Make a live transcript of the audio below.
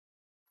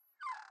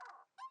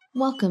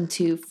Welcome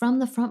to From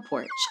the Front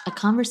Porch, a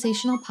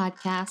conversational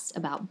podcast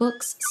about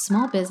books,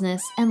 small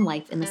business, and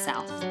life in the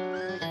South.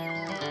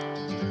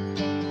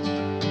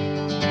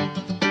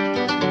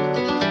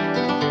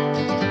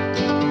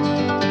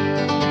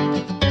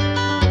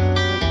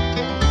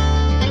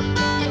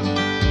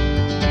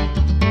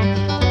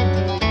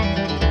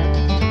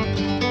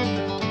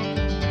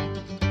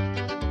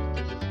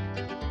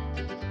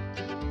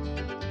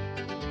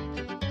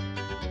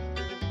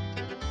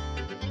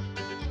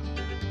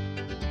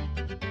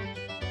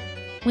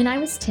 When I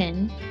was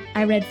 10,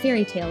 I read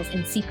fairy tales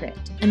in secret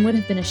and would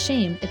have been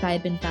ashamed if I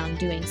had been found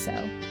doing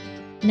so.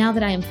 Now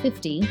that I am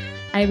 50,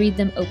 I read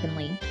them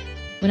openly.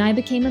 When I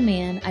became a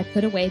man, I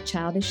put away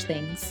childish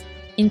things,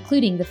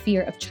 including the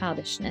fear of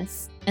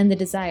childishness and the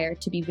desire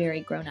to be very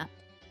grown up.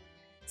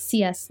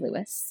 C.S.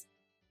 Lewis.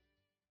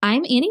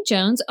 I'm Annie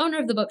Jones, owner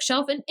of The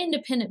Bookshelf, an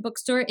independent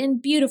bookstore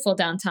in beautiful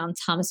downtown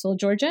Thomasville,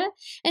 Georgia.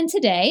 And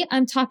today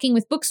I'm talking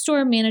with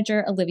bookstore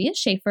manager Olivia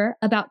Schaefer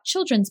about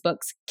children's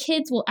books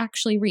kids will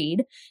actually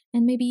read,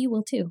 and maybe you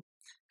will too.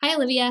 Hi,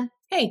 Olivia.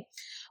 Hey.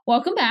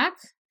 Welcome back.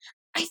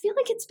 I feel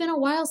like it's been a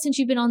while since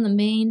you've been on the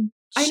main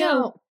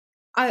show.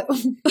 I know.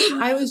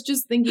 I was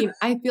just thinking,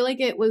 I feel like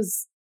it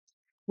was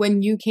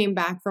when you came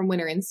back from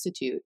Winter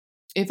Institute.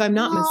 If I'm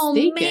not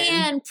mistaken. Oh,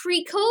 man.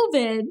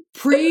 Pre-COVID.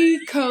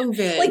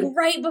 Pre-COVID. Like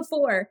right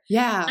before.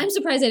 Yeah. I'm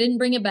surprised I didn't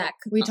bring it back.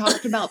 We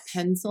talked about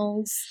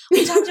pencils.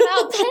 We talked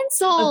about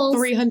pencils. A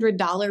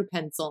 $300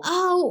 pencil.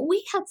 Oh,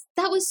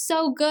 that was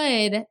so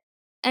good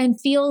and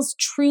feels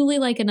truly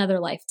like another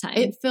lifetime.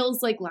 It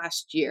feels like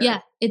last year. Yeah,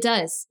 it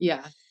does.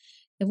 Yeah.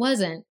 It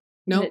wasn't.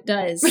 No, It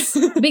does.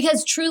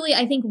 Because truly,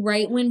 I think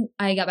right when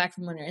I got back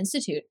from Winter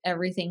Institute,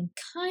 everything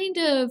I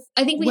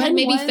think we had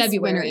maybe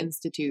February. Winter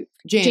Institute?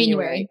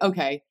 January.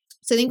 Okay.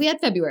 So I think we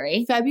had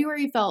February.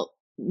 February felt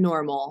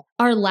normal.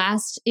 Our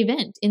last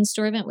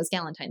in-store event was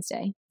Valentine's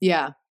Day.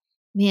 Yeah.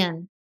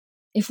 Man,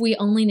 if we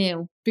only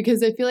knew.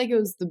 Because I feel like it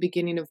was the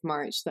beginning of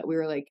March that we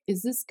were like,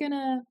 is this going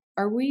to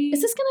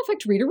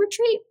affect Reader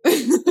Retreat?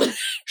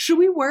 Should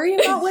we worry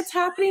about what's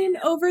happening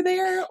over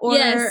there? Or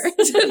yes.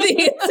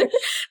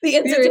 The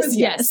answer is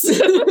yes.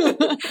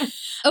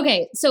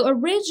 Okay, so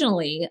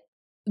originally,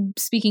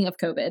 speaking of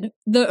COVID,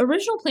 the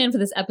original plan for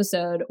this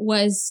episode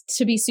was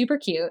to be super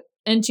cute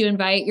and to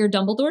invite your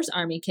Dumbledore's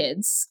Army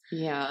kids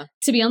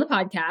to be on the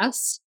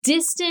podcast.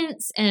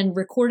 Distance and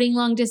recording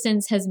long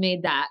distance has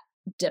made that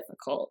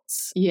difficult.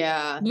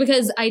 Yeah.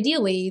 Because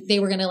ideally, they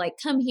were going to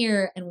come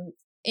here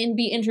and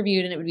be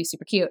interviewed and it would be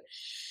super cute.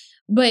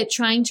 But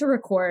trying to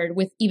record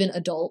with even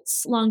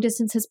adults long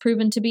distance has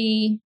proven to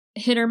be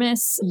hit or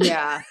miss.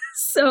 Yeah.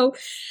 So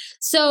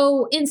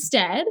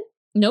instead,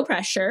 no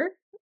pressure.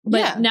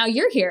 But now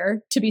you're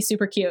here to be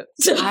super cute.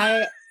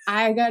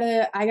 I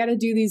gotta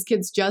do these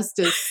kids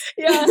justice.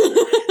 Yeah.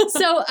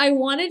 So I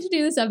wanted to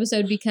do this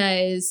episode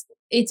because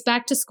it's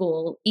back to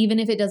school, even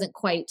if it doesn't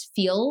quite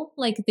feel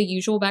like the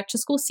usual back to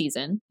school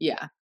season.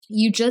 Yeah.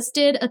 You just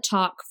did a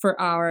talk for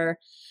our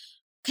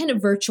kind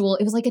of virtual,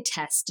 it was like a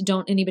test.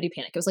 Don't anybody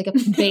panic. It was like a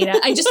beta.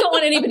 I just don't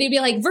want anybody to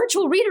be like,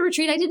 virtual reader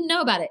retreat. I didn't know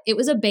about it. It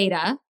was a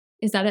beta.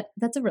 Is that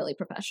that's a really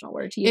professional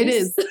word to use? It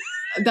is.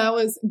 It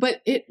was.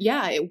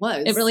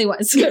 It really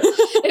was.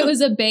 It was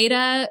a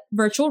beta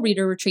virtual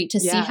reader retreat to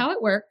see how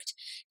it worked,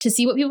 to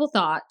see what people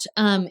thought,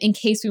 in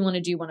case we want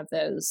to do one of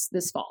those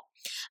this fall.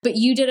 But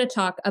you did a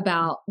talk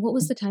about, what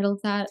was the title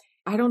of that?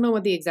 I don't know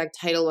what the exact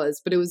title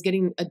was, but it was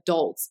getting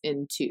adults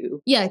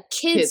into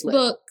kids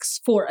books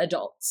for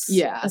adults.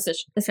 Yeah.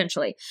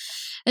 Essentially.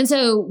 And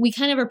so we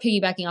kind of are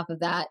piggybacking off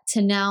of that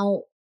to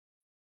now,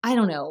 I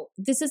don't know,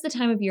 this is the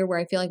time of year where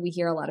I feel like we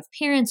hear a lot of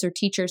parents or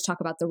teachers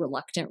talk about the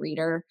reluctant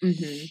reader.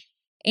 Mm-hmm.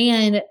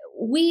 And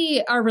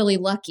we are really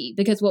lucky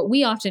because what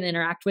we often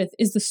interact with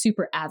is the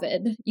super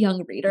avid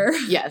young reader.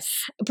 Yes.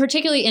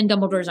 Particularly in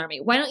Dumbledore's Army.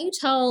 Why don't you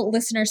tell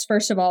listeners,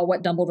 first of all,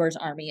 what Dumbledore's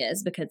Army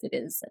is? Because it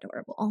is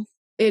adorable.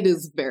 It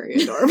is very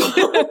adorable.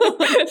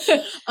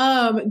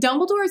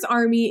 Dumbledore's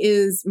Army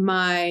is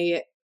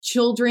my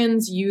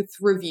children's youth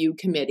review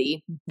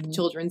committee. Mm-hmm.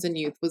 Children's and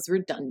youth was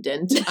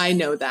redundant. I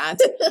know that.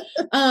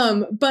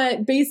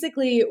 But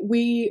basically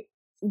we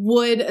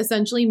would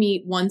essentially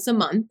meet once a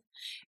month.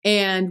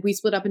 And we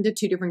split up into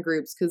two different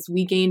groups because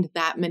we gained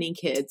that many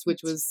kids, which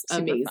was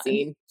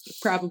amazing.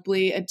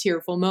 Probably a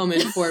tearful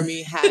moment for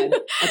me had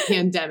a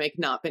pandemic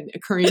not been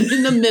occurring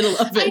in the middle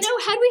of it. I know.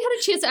 Had we had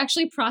a chance to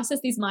actually process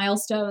these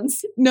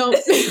milestones? No.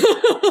 Wouldn't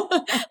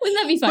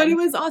that be fun? But it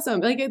was awesome.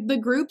 The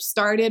group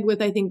started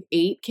with, I think,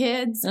 8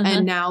 kids. Uh-huh.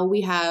 And now we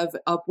have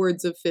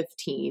upwards of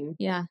 15.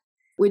 Yeah.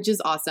 Which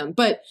is awesome.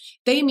 But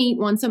they meet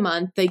once a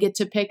month. They get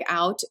to pick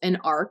out an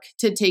arc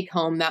to take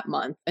home that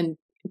month and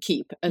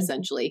keep,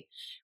 essentially.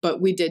 But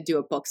we did do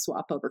a book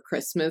swap over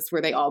Christmas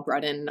where they all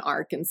brought in an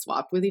arc and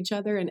swapped with each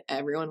other, and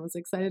everyone was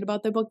excited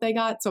about the book they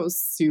got. So I was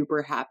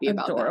super happy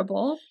about that.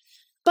 Adorable.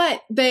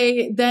 But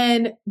they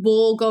then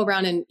will go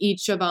around and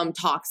each of them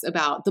talks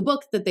about the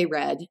book that they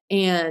read.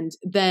 And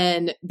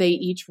then they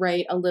each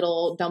write a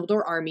little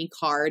Dumbledore Army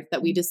card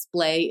that we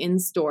display in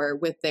store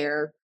with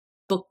their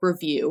book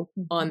review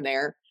on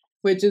there.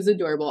 which is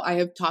adorable. I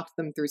have talked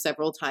them through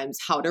several times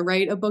how to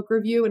write a book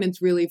review, and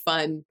it's really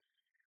fun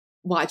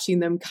watching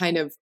them kind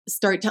of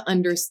start to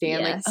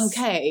understand, Yes. like,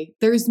 okay,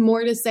 there's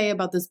more to say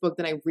about this book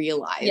than I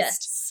realized.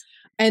 Yes.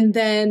 And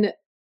then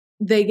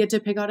they get to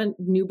pick out a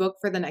new book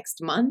for the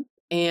next month.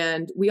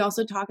 And we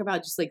also talk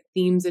about just like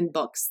themes in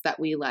books that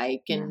we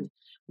like and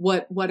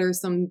what are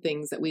some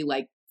things that we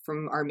like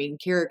from our main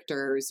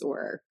characters,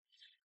 or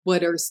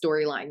what are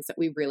storylines that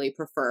we really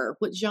prefer?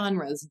 What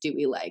genres do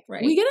we like?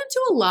 Right. We get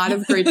into a lot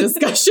of great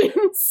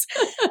discussions.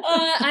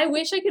 I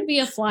wish I could be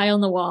a fly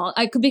on the wall.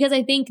 I could, because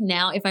I think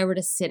now if I were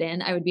to sit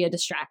in, I would be a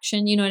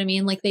distraction. You know what I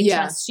mean? Like they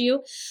trust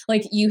you,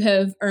 like you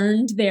have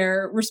earned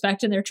their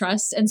respect and their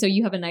trust. And so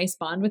you have a nice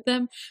bond with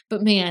them.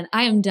 But man,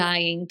 I am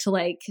dying to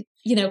like,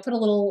 you know, put a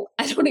little,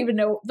 I don't even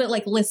know, but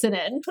like listen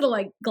in, put a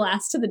like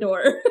glass to the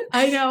door.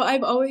 I know.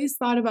 I've always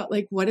thought about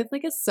like, what if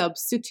like a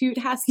substitute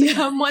has to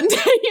come one day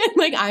and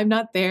like I'm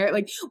not there?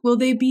 Like, will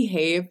they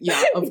behave?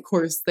 Yeah, of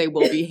course they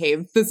will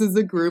behave. This is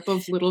a group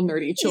of little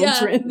nerdy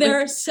children. Yeah,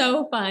 they're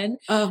so fun.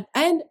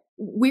 And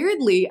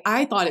weirdly,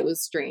 I thought it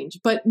was strange,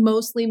 but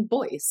mostly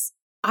boys.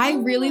 I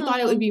really thought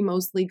it would be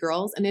mostly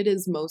girls, and it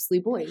is mostly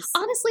boys.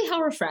 Honestly,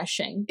 how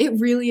refreshing. It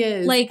really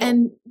is. Like,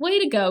 and way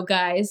to go,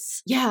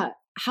 guys. Yeah.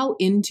 How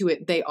into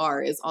it they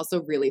are is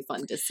also really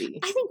fun to see.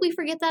 I think we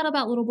forget that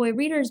about little boy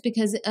readers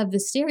because of the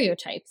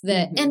stereotype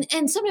that,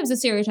 and sometimes the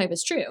stereotype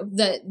is true,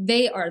 that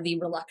they are the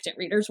reluctant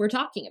readers we're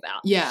talking about.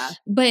 Yeah.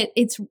 But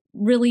it's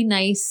really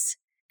nice.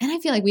 And I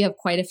feel like we have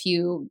quite a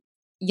few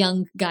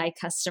young guy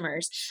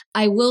customers.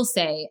 I will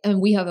say,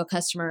 and we have a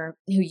customer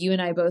who you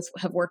and I both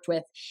have worked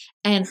with,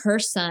 and her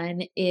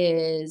son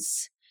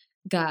is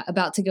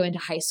about to go into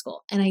high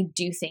school. And I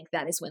do think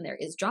that is when there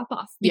is drop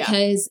off,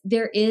 because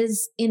there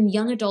is in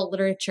young adult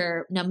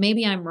literature. Now,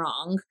 maybe I'm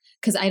wrong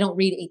because I don't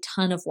read a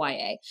ton of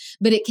YA,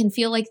 but it can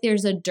feel like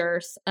there's a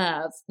dearth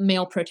of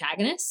male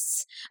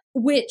protagonists,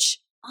 which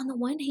on the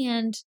one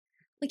hand,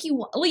 like you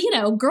want, like, you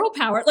know, girl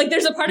power. Like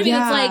there's a part of me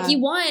that's like, you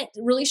want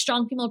really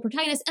strong female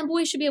protagonists, and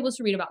boys should be able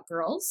to read about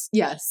girls.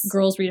 Yes.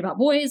 Girls read about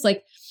boys.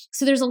 Like,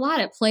 so there's a lot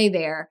at play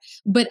there.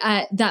 But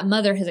that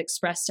mother has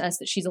expressed to us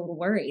that she's a little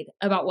worried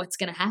about what's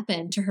going to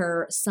happen to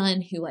her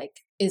son, who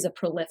like is a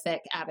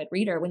prolific, avid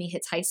reader when he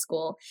hits high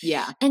school.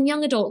 Yeah. And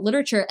young adult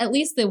literature, at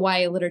least the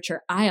YA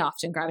literature I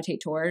often gravitate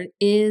toward,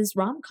 is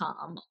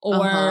rom-com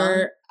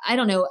or I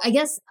don't know, I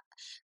guess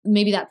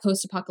maybe that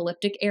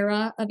post-apocalyptic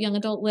era of young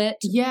adult lit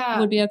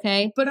would be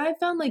okay. But I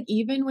found like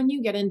even when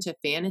you get into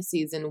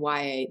fantasies and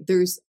YA,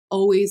 there's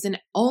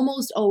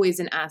almost always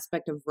an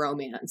aspect of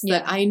romance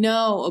that I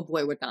know a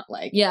boy would not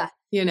like. Yeah.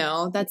 You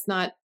know, that's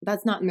not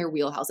in their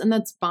wheelhouse, and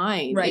that's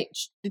fine. Right.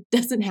 It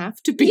doesn't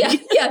have to be. Yeah.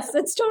 Yes.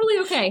 That's totally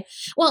okay.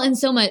 Well, and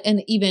so much,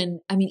 and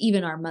even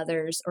our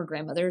mothers or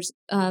grandmothers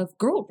of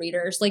girl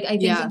readers, like I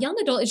think young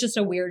adult is just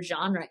a weird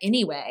genre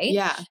anyway.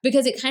 Yeah.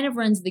 Because it kind of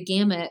runs the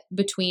gamut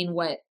between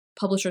what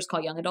publishers call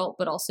young adult,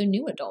 but also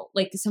new adult.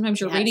 Like sometimes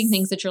you're reading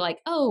things that you're like,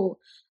 oh,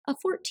 a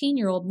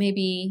 14-year-old,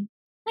 maybe,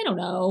 I don't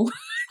know.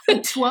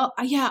 12.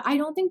 Yeah. I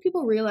don't think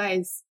people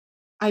realize,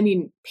 I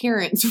mean,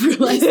 parents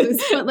realize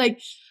this, but like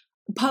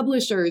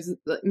publishers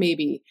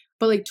maybe,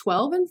 but like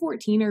 12 and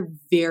 14 are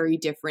very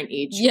different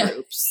age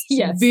groups.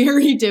 Yes.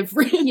 Very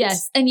different.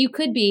 Yes. And you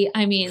could be,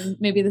 I mean,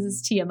 maybe this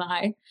is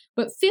TMI,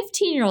 but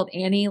 15-year-old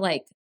Annie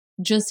like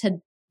just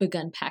had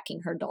begun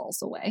packing her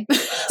dolls away.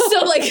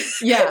 So like,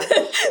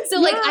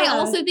 like, I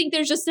also think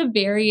there's just a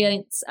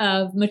variance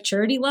of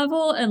maturity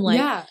level and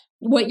like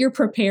what you're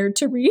prepared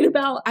to read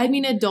about. I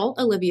mean, adult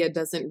Olivia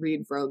doesn't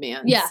read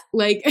romance. Yeah.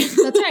 Like,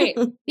 that's right.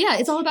 Yeah.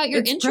 It's all about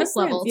your interest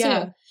level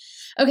too.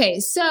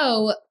 Okay.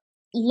 So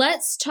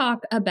let's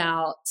talk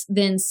about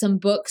then some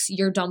books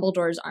your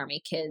Dumbledore's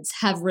Army kids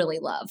have really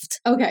loved.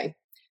 Okay.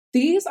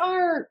 These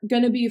are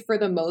going to be, for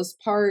the most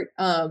part,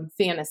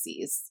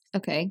 fantasies.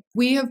 Okay.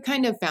 We have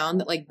kind of found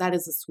that, like, that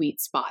is a sweet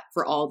spot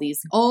for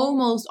almost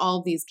all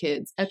of these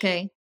kids.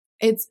 Okay.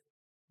 It's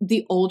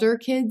the older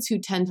kids who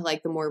tend to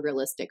like the more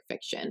realistic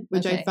fiction,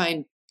 which I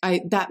find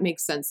that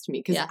makes sense to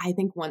me, because I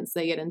think once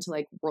they get into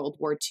like World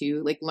War II,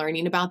 like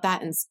learning about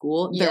that in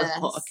school, they're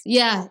hooked.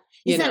 Yeah.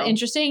 Isn't that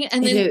interesting?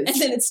 And then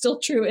it's still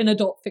true in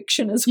adult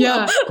fiction as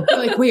well. Yeah. They're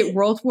like, wait,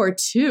 World War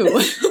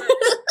II.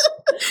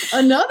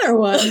 Another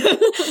one.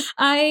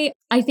 I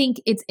think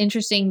it's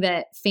interesting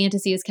that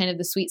fantasy is kind of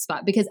the sweet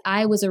spot, because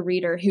I was a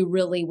reader who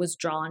really was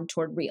drawn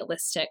toward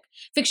realistic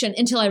fiction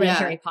until I read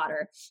Harry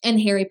Potter. And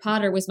Harry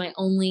Potter was my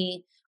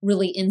only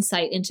really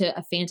insight into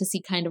a fantasy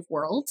kind of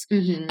world.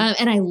 Mm-hmm.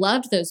 And I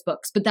loved those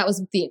books, but that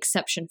was the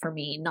exception for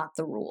me, not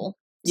the rule.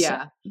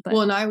 Yeah. So,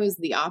 well, and I was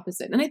the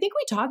opposite. And I think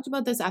we talked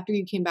about this after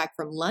you came back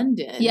from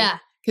London. Yeah.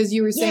 Because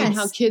you were saying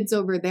how kids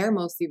over there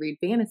mostly read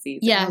fantasies.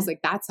 Yeah. And I was like,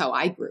 that's how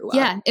I grew up.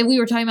 Yeah. And we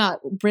were talking about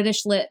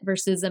British lit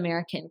versus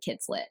American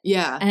kids lit.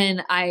 Yeah.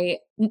 And I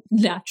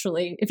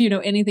naturally, if you know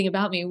anything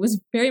about me,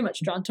 was very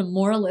much drawn to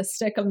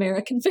moralistic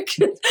American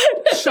fiction.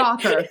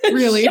 Shocker,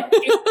 really.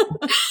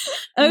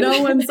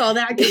 No one saw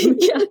that coming.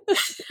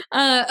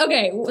 Yeah.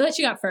 Okay, what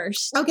you got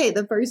first? Okay,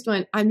 the first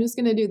one. I'm just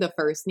gonna do the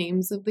first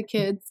names of the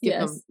kids.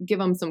 Give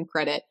them some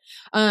credit.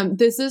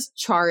 This is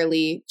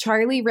Charlie.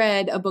 Charlie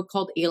read a book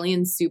called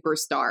Alien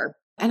Superstar.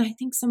 And I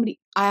think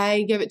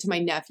I give it to my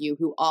nephew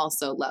who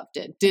also loved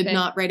it. Did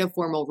not write a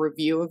formal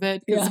review of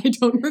it because I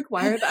don't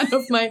require that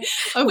of my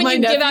when my you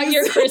nephews. Give out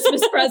your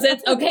Christmas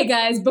presents. Okay,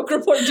 guys, book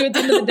report due at the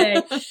end of the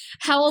day.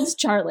 How old's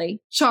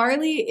Charlie?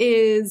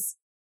 Charlie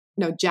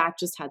Jack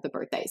just had the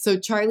birthday. So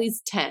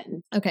Charlie's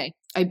 10. Okay.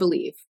 I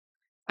believe.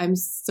 I'm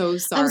so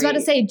sorry. I was about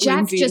to say, Jack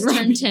Lindsay just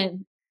turned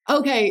 10.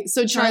 Okay,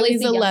 so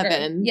Charlie's 11.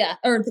 Younger. Yeah,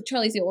 or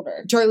Charlie's the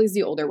older. Charlie's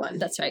the older one.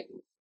 That's right.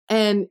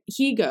 And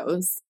he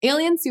goes,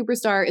 Alien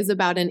Superstar is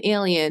about an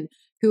alien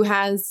who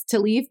has to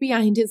leave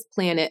behind his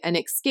planet and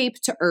escape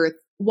to Earth.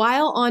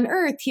 While on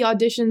Earth, he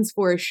auditions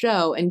for a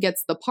show and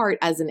gets the part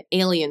as an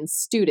alien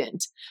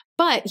student.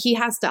 But he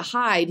has to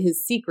hide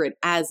his secret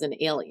as an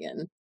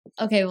alien.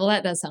 Okay, well,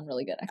 that does sound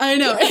really good. Actually. I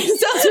know. It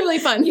sounds really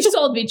fun. You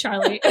sold me,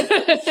 Charlie.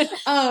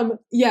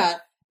 Yeah.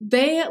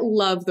 They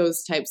love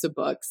those types of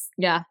books.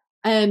 Yeah.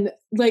 And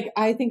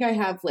I think I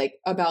have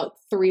about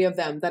 3 of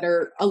them that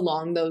are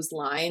along those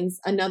lines.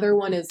 Another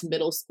one is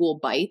Middle School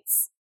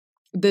Bites.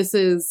 This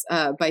is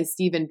by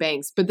Stephen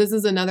Banks, but this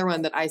is another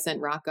one that I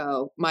sent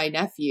Rocco, my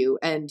nephew,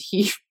 and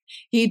he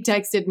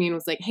texted me and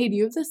was like, "Hey, do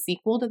you have the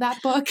sequel to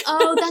that book?"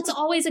 Oh, that's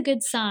always a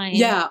good sign.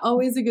 Yeah,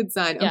 always a good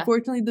sign. Yeah.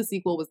 Unfortunately, the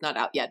sequel was not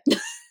out yet.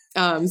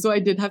 So I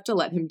did have to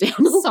let him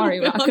down. Sorry,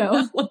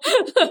 Rocco.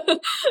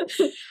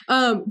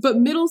 But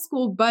Middle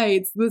School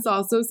Bites, this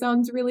also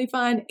sounds really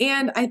fun.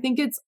 And I think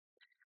it's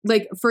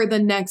for the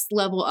next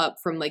level up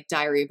from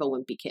Diary of a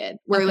Wimpy Kid,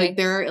 where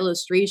there are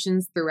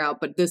illustrations throughout,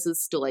 but this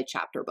is still a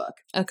chapter book.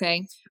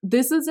 Okay.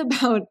 This is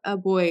about a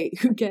boy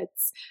who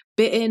gets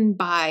bitten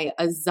by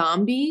a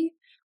zombie,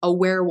 a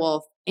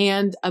werewolf,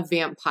 and a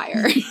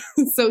vampire.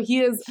 So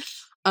he is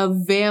a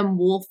Vam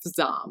Wolf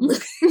Zom.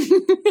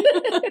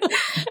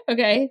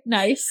 Okay,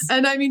 nice.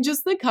 And I mean,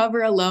 just the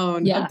cover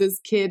alone of this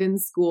kid in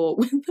school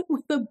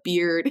with a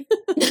beard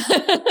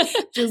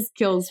just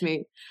kills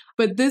me.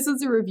 But this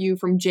is a review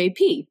from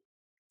JP,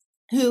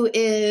 who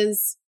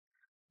is,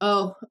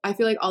 I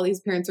feel like all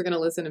these parents are going to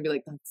listen and be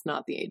like, that's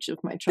not the age of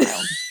my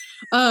child.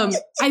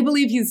 I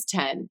believe he's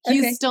 10.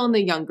 He's still in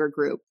the younger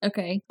group.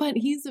 Okay. But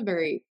he's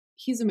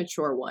a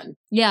mature one.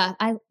 Yeah.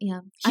 I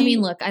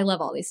mean, look, I love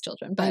all these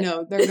children, but I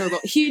know they're adorable.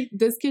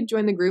 This kid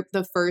joined the group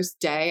the first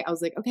day. I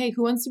was like, okay,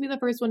 who wants to be the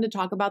first one to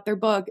talk about their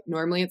book?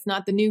 Normally it's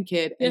not the new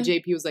kid. And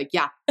JP was like,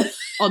 yeah,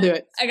 I'll do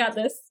it. I got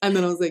this. And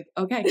then I was like,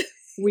 okay,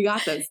 we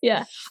got this.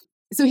 Yeah.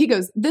 So he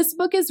goes, this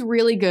book is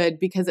really good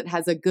because it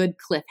has a good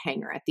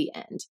cliffhanger at the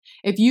end.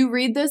 If you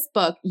read this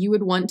book, you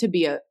would want to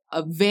be a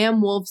Vam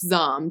Wolf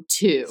Zom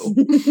too.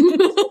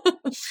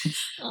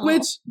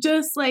 Which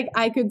just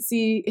I could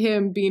see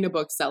him being a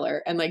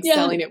bookseller and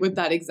selling it with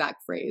that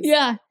exact phrase.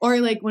 Yeah. Or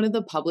one of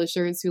the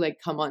publishers who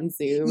come on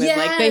Zoom and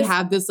they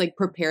have this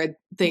prepared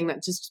thing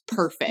that's just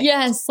perfect.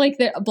 Yes,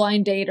 a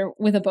blind date or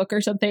with a book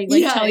or something,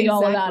 tell you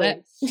all about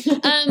it.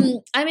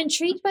 I'm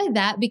intrigued by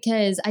that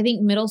because I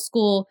think middle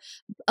school,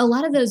 a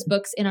lot of those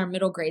books in our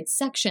middle grade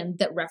section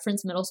that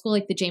reference middle school,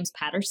 like the James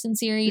Patterson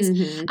series,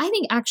 I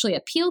think actually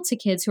appeal to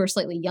kids who are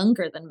slightly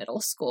younger than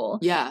middle school.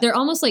 Yeah. They're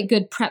almost like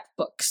good prep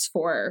books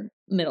for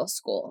middle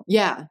school.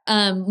 Yeah.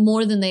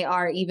 More than they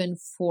are even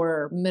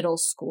for middle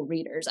school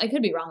readers. I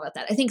could be wrong about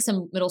that. I think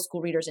some middle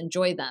school readers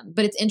enjoy them,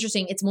 but it's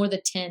interesting. It's more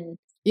the 10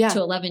 to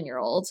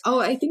 11-year-olds. Oh,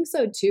 I think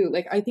so too.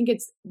 I think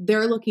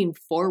they're looking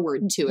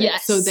forward to it.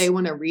 Yes. So they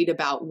want to read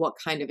about what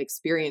kind of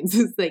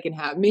experiences they can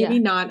have. Maybe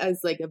not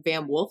as a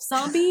Vam Wolf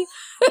zombie,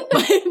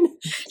 but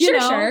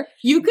sure.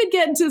 You could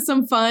get into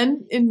some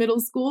fun in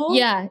middle school.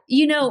 Yeah.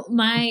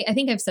 I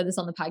think I've said this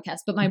on the podcast,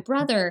 but my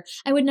brother,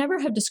 I would never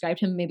have described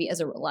him maybe as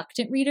a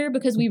reluctant reader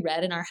because we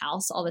read in our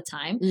house all the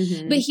time,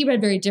 but he read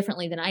very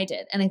differently than I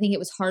did. And I think it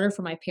was harder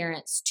for my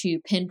parents to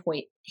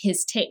pinpoint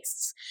his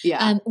tastes.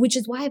 Yeah. Which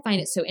is why I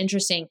find it so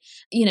interesting.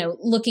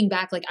 Looking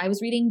back, I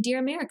was reading Dear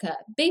America,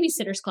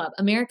 Babysitter's Club,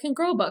 American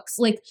Girl books,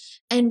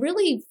 and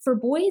really for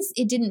boys,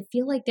 it didn't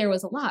feel like there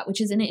was a lot,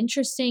 which is an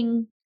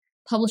interesting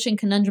publishing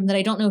conundrum that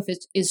I don't know if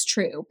it is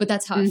true, but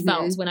that's how it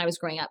felt when I was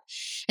growing up.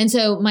 And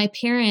so my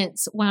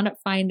parents wound up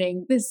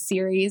finding this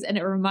series, and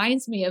it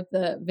reminds me of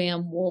the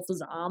Vam Wolf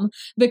Zom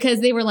because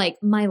they were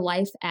My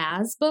Life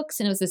As books,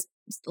 and it was this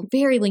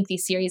very lengthy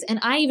series, and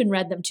I even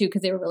read them too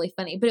because they were really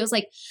funny. But it was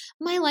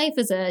my life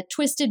is a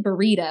twisted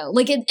burrito,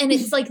 and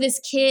it's this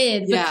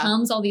kid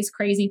becomes all these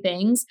crazy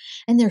things,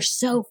 and they're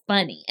so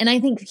funny. And I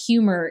think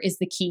humor is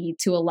the key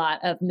to a lot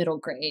of middle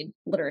grade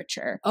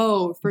literature.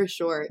 Oh, for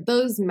sure.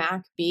 Those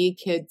Mac B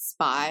Kid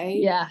Spy.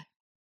 Yeah.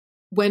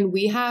 When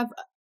we have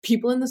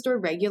people in the store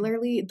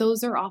regularly,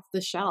 those are off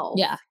the shelf.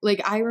 Yeah.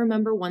 Like, I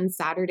remember one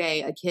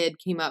Saturday, a kid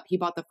came up, he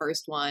bought the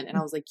first one, and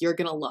I was like, you're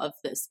going to love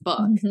this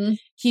book. Mhm.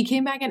 He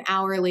came back an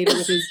hour later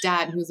with his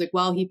dad, and he was like,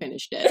 well, he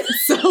finished it.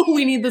 So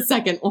we need the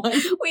second one.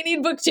 We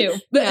need book 2.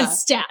 The Yeah.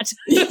 stat.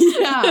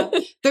 Yeah.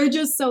 They're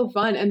just so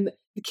fun. And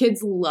the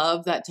kids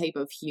love that type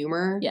of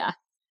humor. Yeah.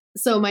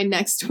 So my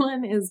next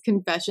one is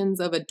Confessions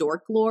of a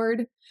Dork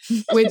Lord,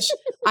 which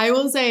I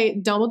will say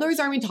Dumbledore's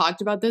Army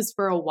talked about this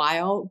for a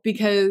while,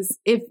 because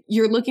if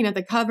you're looking at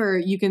the cover,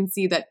 you can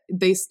see that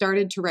they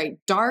started to write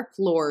Dark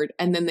Lord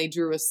and then they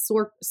drew a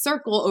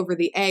circle over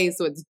the A,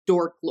 so it's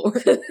Dork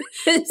Lord.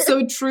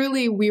 So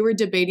truly, we were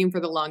debating for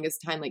the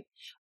longest time, like,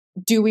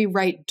 do we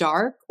write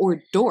dark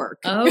or dork?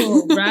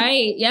 Oh,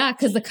 right. Yeah,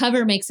 because the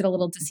cover makes it a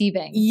little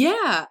deceiving.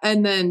 Yeah.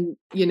 And then,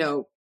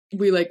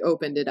 we like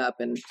opened it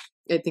up and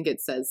I think it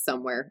says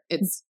somewhere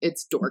it's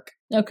dork.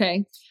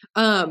 Okay.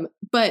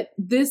 But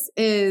this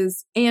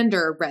is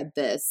Ander read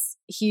this.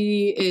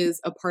 He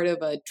is a part of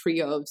a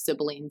trio of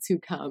siblings who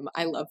come.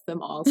 I love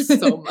them all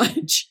so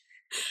much.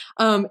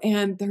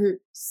 And they're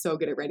so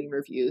good at writing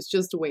reviews.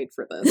 Just wait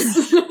for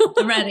this.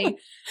 I'm ready.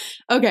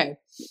 Okay.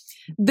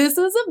 This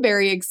was a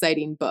very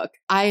exciting book.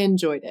 I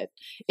enjoyed it.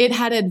 It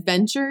had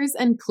adventures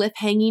and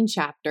cliffhanging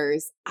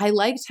chapters. I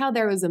liked how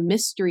there was a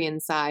mystery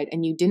inside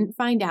and you didn't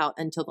find out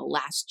until the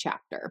last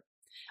chapter.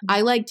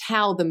 I liked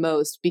Hal the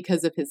most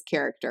because of his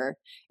character.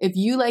 If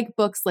you like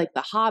books like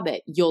The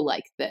Hobbit, you'll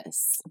like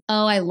this.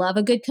 Oh, I love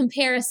a good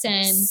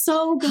comparison.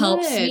 So good.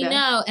 Helps me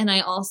know. And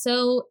I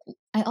also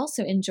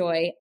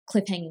enjoy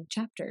cliffhanging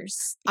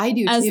chapters. I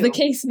do as too. the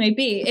case may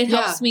be. It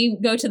Yeah. helps me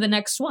go to the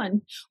next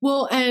one.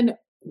 Well, and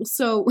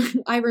so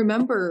I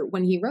remember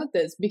when he wrote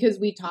this, because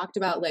we talked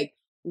about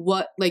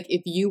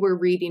if you were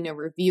reading a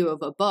review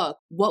of a book,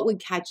 what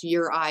would catch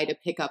your eye to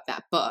pick up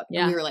that book?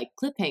 Yeah. And we were like,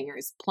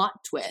 cliffhangers,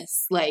 plot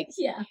twists,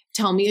 Yeah.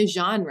 tell me a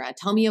genre,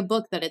 tell me a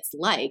book that it's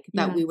like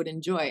that Yeah. we would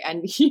enjoy.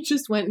 And he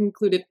just went and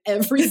included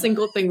every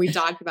single thing we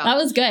talked about. That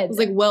was good. I was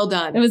like, well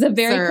done. It was a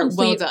very sir.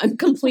 complete, well done.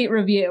 complete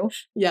review.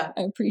 Yeah.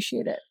 I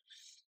appreciate it.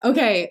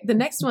 Okay. The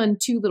next one,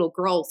 2 little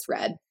girls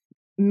read.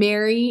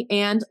 Mary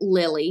and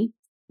Lily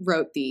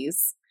wrote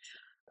these.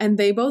 And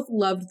they both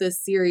loved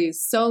this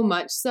series so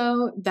much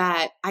so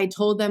that I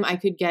told them I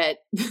could get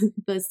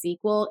the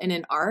sequel in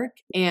an arc,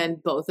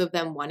 and both of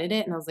them wanted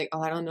it. And I was like,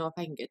 oh, I don't know if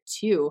I can get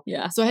 2.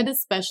 Yeah. So I had to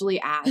specially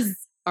ask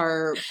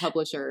our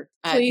publisher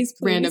at Please.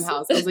 Random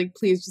House. I was like,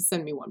 please just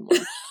send me one more.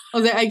 I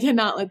was like, I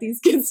cannot let these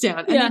kids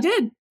down. And Yeah. they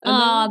did.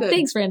 And they did.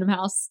 Thanks, Random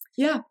House.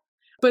 Yeah.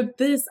 But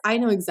this, I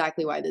know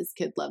exactly why this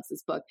kid loves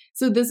this book.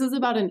 So this is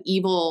about an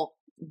evil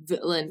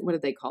villain. What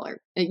did they call her?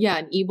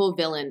 An evil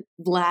villain,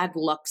 Vlad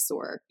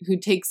Luxor, who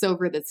takes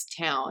over this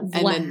town.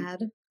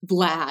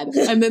 Vlad.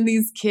 And then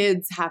these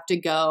kids have to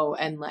go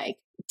and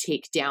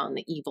take down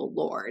the evil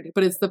lord.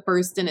 But it's the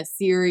first in a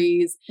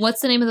series.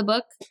 What's the name of the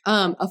book?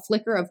 A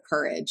Flicker of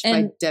Courage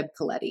by Deb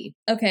Coletti.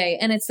 Okay.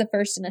 And it's the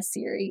first in a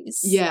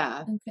series.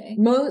 Yeah. Okay.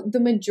 The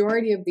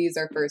majority of these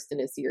are first in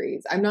a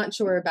series. I'm not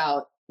sure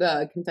about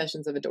the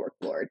Confessions of a Dork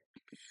Lord.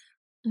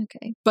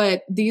 Okay.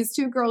 But these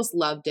 2 girls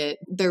loved it.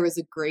 There was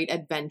a great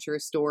adventure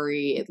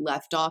story. It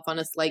left off on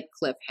a slight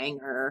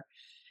cliffhanger.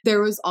 There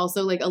was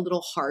also a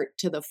little heart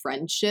to the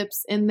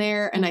friendships in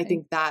there. And I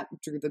think that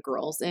drew the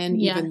girls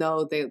in, even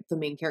though the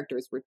main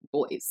characters were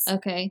boys.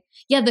 Okay.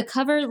 Yeah. The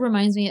cover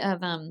reminds me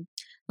of,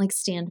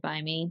 Stand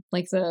By Me,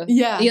 like the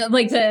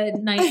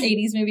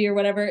 80s movie or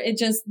whatever. It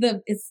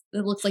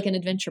looks like an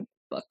adventure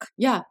book.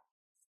 Yeah.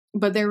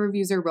 But their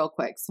reviews are real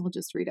quick, so we'll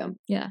just read them.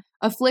 Yeah.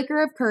 A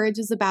Flicker of Courage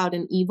is about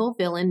an evil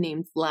villain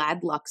named Vlad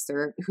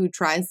Luxor who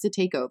tries to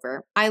take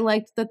over. I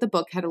liked that the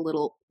book had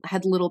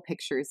little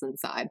pictures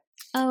inside.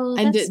 Oh,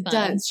 and that's it fun.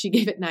 does. She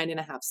gave it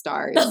 9.5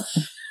 stars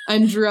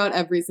and drew out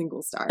every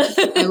single star.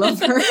 I love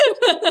her.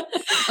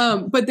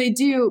 But they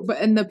do,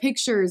 and the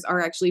pictures are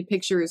actually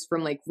pictures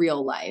from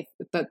real life.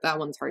 That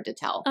one's hard to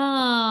tell.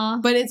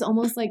 But it's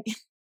almost like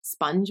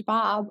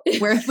SpongeBob,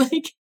 where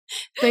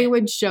they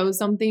would show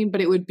something,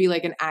 but it would be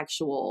an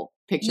actual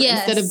picture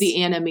instead of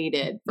the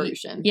animated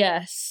version.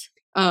 Yes.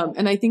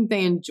 And I think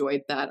they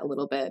enjoyed that a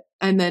little bit.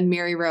 And then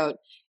Mary wrote,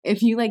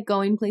 if you like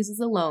going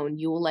places alone,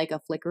 you will like A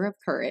Flicker of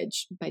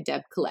Courage by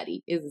Deb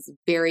Coletti. It is a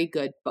very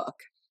good book.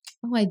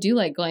 Oh, I do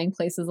like going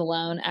places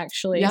alone,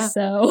 actually. Yeah.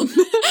 So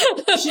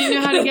she knew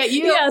how to get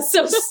you. Yeah,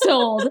 so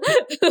sold.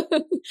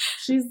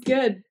 She's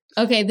good.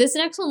 Okay, this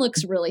next one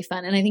looks really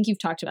fun, and I think you've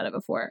talked about it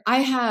before. I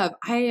have.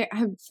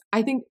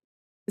 I think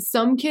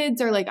some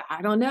kids are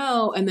I don't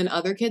know. And then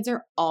other kids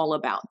are all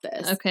about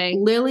this. Okay.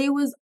 Lily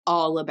was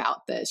all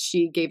about this.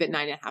 She gave it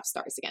 9.5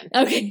 stars again.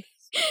 Okay.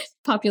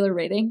 Popular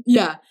rating.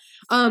 Yeah.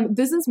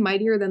 This is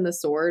Mightier Than the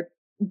Sword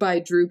by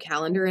Drew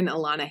Callender and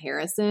Alana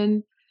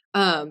Harrison.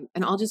 And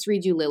I'll just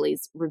read you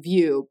Lily's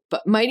review.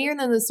 But Mightier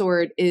Than the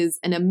Sword is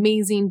an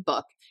amazing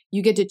book.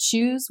 You get to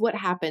choose what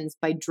happens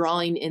by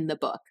drawing in the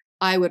book.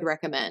 I would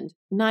recommend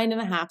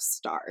 9.5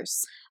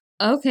 stars.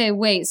 Okay,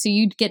 wait. So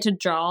you get to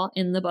draw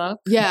in the book?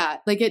 Yeah,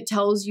 it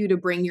tells you to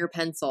bring your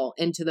pencil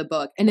into the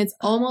book. And it's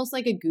almost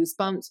like a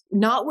Goosebumps,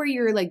 not where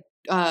you're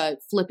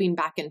flipping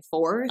back and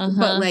forth, Uh-huh.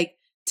 but like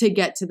to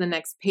get to the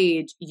next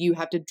page, you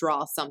have to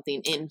draw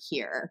something in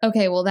here.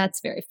 Okay, well, that's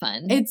very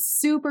fun. It's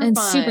super and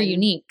fun. super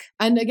unique.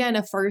 And again,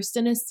 a first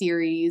in a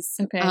series.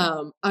 Okay.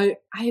 I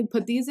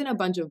put these in a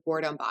bunch of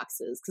boredom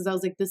boxes because I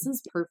was like, this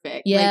is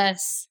perfect.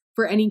 Yes. Like,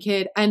 for any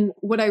kid. And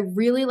what I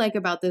really like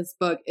about this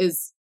book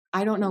is,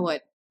 I don't know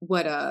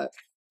what a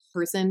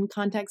person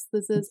context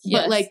this is,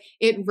 Yes. but like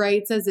it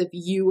writes as if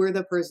you were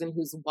the person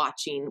who's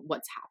watching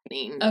what's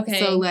happening. Okay.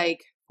 So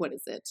like, what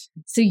is it?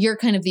 So you're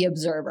kind of the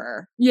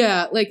observer.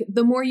 Yeah. Like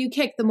the more you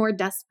kick, the more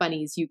dust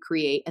bunnies you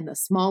create and the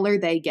smaller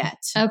they get.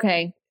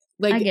 Okay.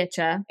 Like I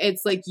getcha.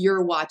 it's like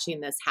you're watching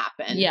this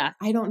happen. Yeah.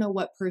 I don't know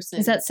what person.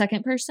 Is that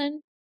second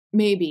person?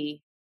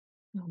 Maybe.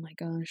 Oh my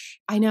gosh.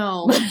 I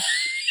know.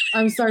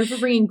 I'm sorry for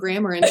bringing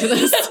grammar into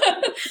this.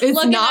 It's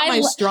Look, not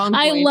my strong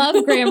point. I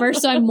love grammar,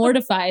 so I'm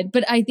mortified.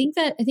 But I think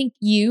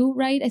you,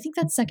 right? I think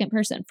that's second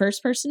person.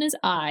 First person is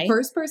I.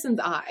 First person's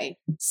I.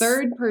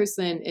 Third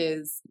person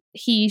is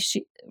he,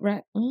 she,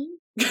 right?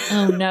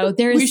 Oh no,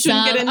 there We is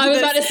shouldn't some. get into I was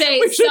this. about to say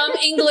We should- some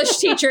English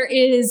teacher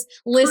is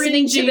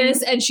listening to Cringing.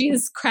 this, and she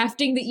is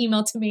crafting the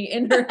email to me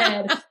in her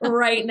head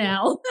right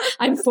now.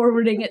 I'm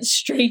forwarding it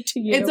straight to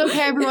you. It's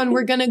okay, everyone.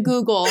 We're gonna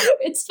Google.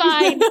 It's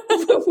fine.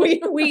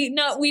 we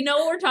know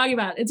what we're talking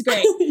about. It's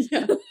great.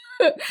 Yeah.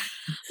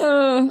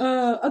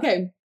 Uh,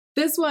 Okay.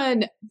 This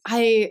one,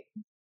 I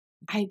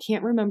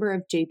can't remember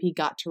if JP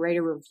got to write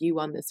a review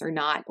on this or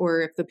not,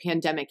 or if the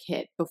pandemic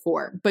hit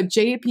before. But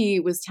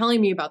JP was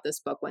telling me about this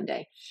book one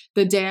day.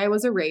 The Day I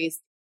Was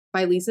Erased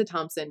by Lisa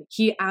Thompson.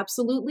 He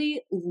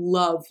absolutely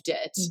loved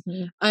it.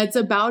 mhm. It's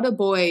about a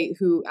boy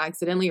who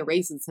accidentally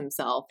erases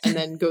himself and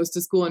then goes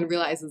to school and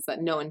realizes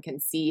that no one can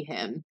see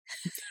him.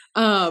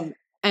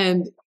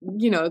 And,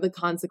 you know, the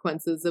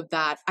consequences of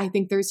that. I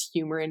think there's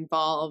humor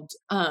involved.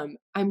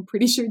 I'm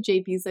pretty sure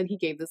JP said he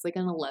gave this like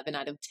an 11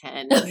 out of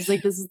 10. He's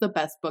like, this is the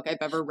best book I've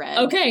ever read.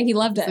 Okay, he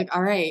loved It's it. like,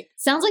 all right.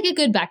 Sounds like a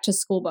good back to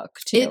school book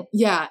too.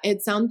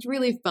 It sounds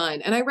really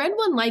fun. And I read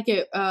one like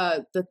it,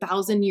 The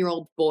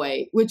 1,000-Year-Old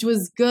Boy, which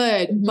was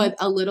good, Mhm. but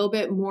a little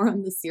bit more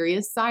on the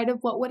serious side of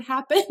what would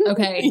happen.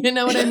 Okay. You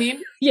know what I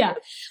mean? Yeah,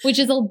 which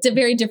is a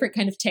very different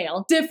kind of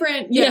tale.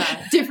 Different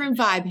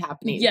vibe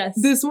happening. Yes.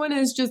 This one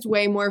is just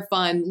way more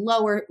fun,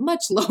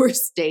 much lower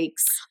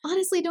stakes.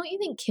 Honestly, don't you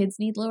think kids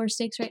need lower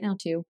stakes right now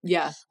too?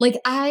 Yeah. Like,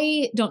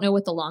 I don't know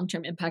what the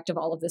long-term impact of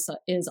all of this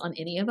is on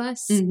any of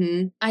us.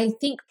 Mm-hmm. I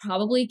think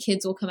probably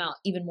kids will come out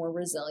even more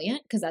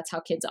resilient because that's how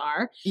kids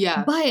are.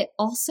 Yeah. But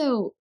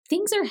also,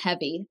 things are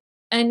heavy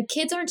and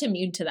kids aren't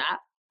immune to that.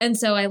 And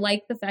so I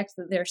like the fact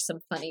that there's some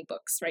funny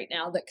books right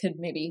now that could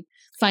maybe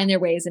find their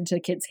ways into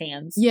kids'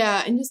 hands.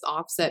 Yeah. And just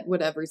offset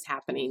whatever's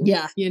happening.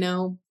 Yeah. You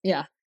know?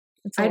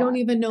 It's a I don't lot.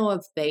 even know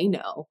if they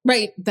know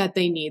Right. that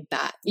they need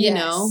that, you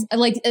know?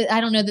 Like, I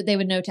don't know that they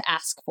would know to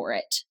ask for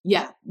it.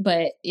 Yeah.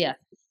 But yeah.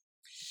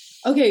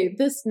 Okay,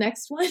 this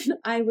next one,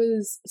 I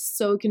was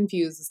so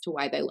confused as to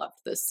why they loved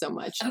this so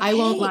much. I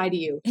won't Okay. lie to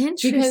you.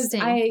 Interesting.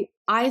 Because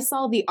I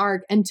saw the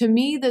arc, and to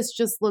me, this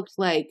just looked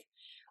like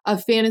a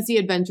fantasy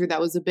adventure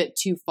that was a bit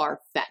too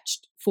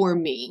far-fetched for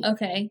me.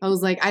 Okay. I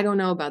was like, I don't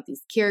know about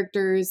these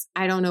characters.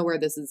 I don't know where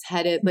this is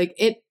headed. Like,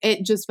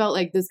 it just felt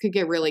like this could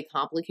get really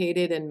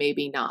complicated and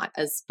maybe not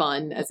as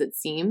fun as it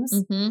seems.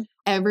 Mm-hmm.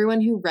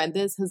 Everyone who read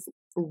this has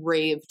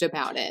raved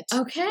about it.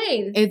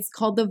 Okay. It's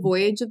called The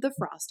Voyage of the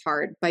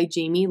Frostheart by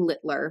Jamie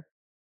Littler.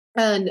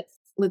 And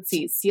let's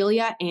see,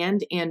 Celia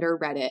and Ander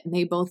read it, and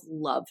they both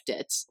loved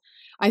it.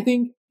 I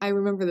think I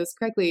remember this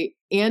correctly.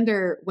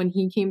 Ander, when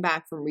he came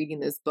back from reading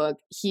this book,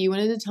 he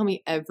wanted to tell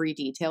me every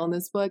detail in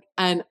this book.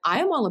 And I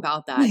am all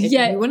about that. If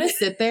Yeah. you want to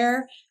sit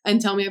there and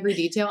tell me every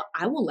detail,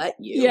 I will let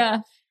you. Yeah.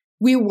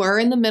 We were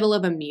in the middle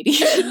of a meeting.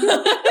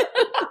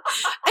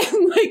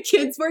 And my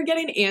kids were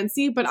getting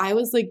antsy, but I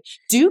was like,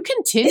 do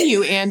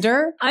continue,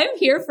 Ander. I'm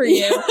here for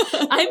you.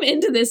 I'm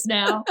into this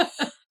now.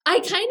 I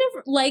kind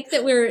of like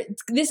that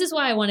this is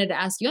why I wanted to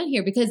ask you on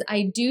here, because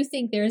I do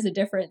think there is a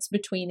difference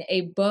between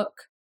a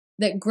book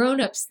that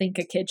grown-ups think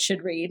a kid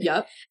should read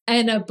Yep.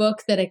 and a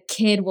book that a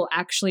kid will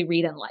actually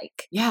read and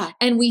like. Yeah.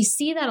 And we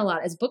see that a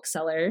lot as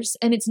booksellers,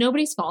 and it's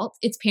nobody's fault.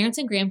 It's parents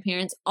and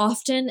grandparents,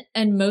 often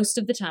and most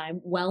of the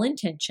time,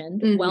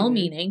 well-intentioned, Mhm.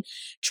 well-meaning,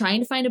 trying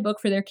to find a book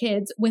for their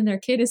kids when their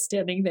kid is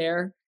standing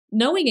there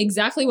knowing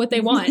exactly what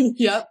they want.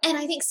 Yep. And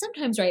I think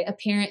sometimes, right, a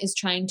parent is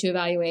trying to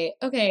evaluate,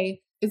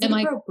 okay, Is it Am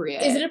I-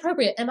 appropriate? is it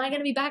appropriate? Am I going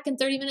to be back in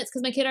 30 minutes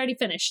because my kid already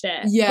finished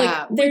it? Yeah.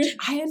 Like, there's which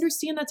I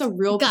understand that's a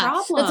real God,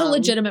 problem. that's a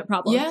legitimate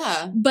problem.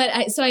 Yeah. But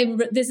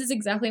this is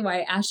exactly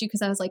why I asked you,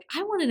 because I was like,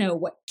 I want to know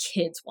what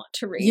kids want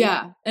to read.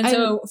 Yeah. And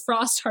so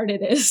Frostheart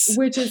it is.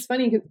 Which is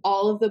funny because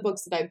all of the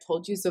books that I've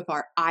told you so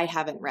far, I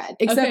haven't read.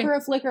 Except Okay. for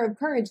A Flicker of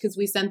Courage, because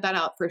we sent that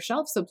out for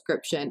shelf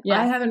subscription. Yeah.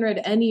 I haven't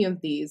read any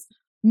of these.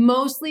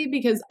 Mostly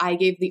because I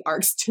gave the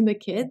arcs to the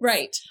kids.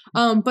 Right.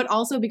 But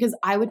also because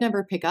I would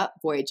never pick up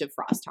Voyage of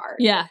Frostheart.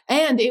 Yeah.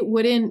 And it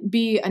wouldn't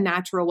be a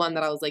natural one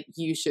that I was like,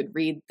 you should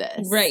read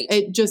this. Right.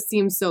 It just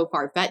seems so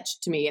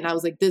far-fetched to me. And I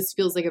was like, this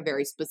feels like a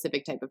very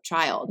specific type of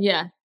child.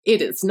 Yeah.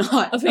 It is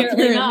not.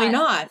 Apparently not.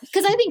 not.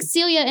 Because I think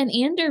Celia and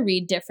Ander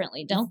read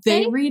differently, don't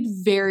they? They read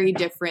very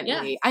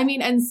differently. Yeah. I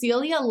mean, and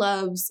Celia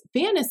loves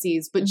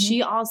fantasies, but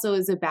she also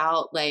is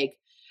about like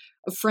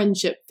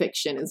friendship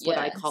fiction is what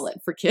I call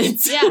it for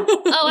kids. Yeah.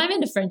 Oh, I'm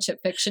into friendship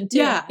fiction too.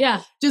 Yeah.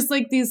 Yeah. Just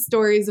like these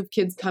stories of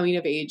kids coming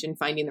of age and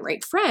finding the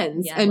right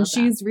friends. Yeah, I and love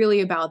she's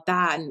really about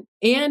that. And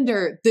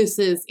Ander, this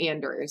is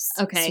Ander's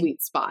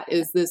sweet spot,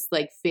 is this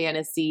like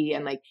fantasy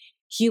and like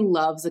he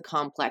loves a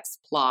complex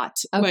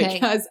plot.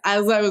 Okay. Like as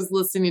I was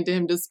listening to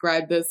him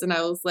describe this and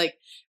I was like,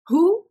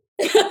 who?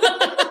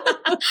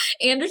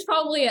 Anders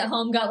probably at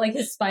home got like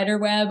his spider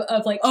web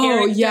of like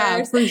characters. Oh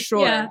yeah, for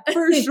sure. Yeah.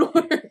 For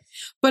sure.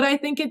 But I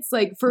think it's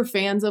like for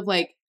fans of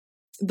like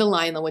The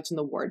Lion, the Witch, and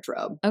the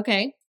Wardrobe.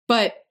 Okay.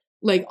 But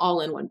like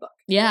all in one book.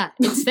 Yeah.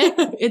 It's thick.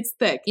 It's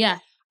thick. Yeah.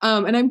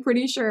 And I'm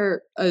pretty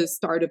sure a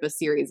start of a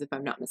series if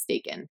I'm not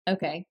mistaken.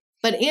 Okay.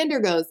 But Ander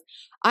goes,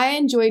 I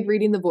enjoyed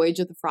reading The Voyage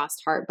of the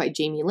Frost Heart by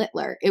Jamie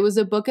Littler. It was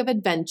a book of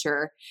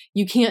adventure.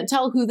 You can't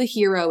tell who the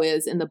hero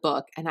is in the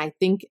book. And I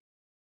think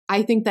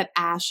that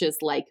Ash is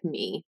like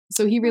me.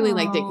 So he really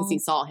liked it because he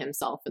saw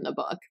himself in the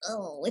book.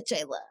 Oh, which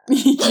I love.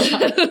 Yeah.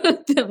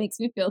 That makes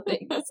me feel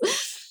things.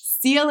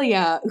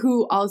 Celia,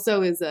 who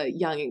also is a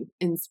young,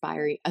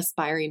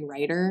 aspiring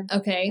writer.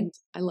 Okay. And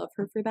I love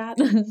her for that.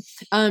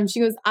 She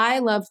goes, I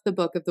loved the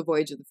book of The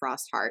Voyage of the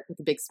Frost Heart with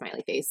a big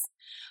smiley face.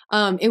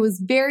 It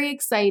was very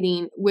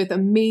exciting with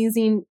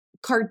amazing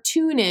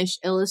cartoonish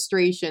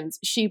illustrations.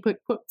 She put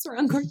quotes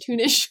around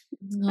cartoonish.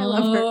 I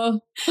love her.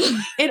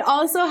 It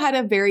also had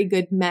a very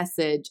good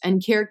message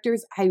and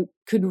characters I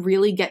could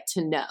really get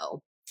to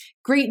know.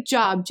 Great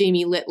job,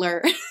 Jamie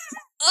Littler.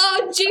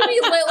 Oh, Jamie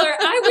Littler,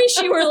 I wish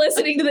you were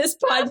listening to this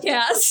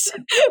podcast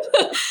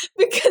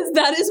because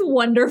that is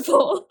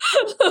wonderful.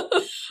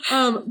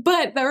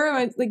 But that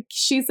reminds, like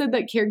she said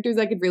that characters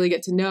I could really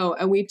get to know.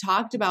 And we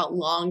talked about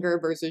longer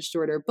versus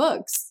shorter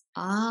books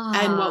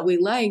and what we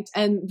liked.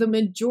 And the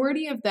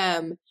majority of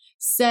them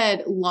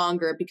said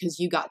longer because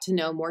you got to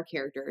know more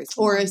characters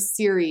or a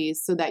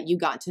series so that you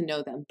got to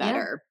know them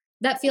better.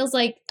 Yeah. That feels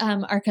like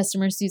our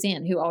customer,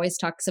 Suzanne, who always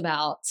talks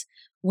about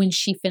when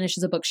she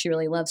finishes a book she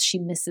really loves, she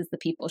misses the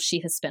people she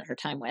has spent her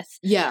time with.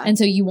 Yeah. And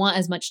so you want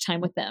as much time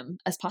with them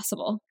as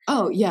possible.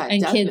 Oh, yeah. And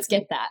definitely. kids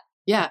get that.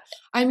 Yeah.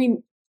 I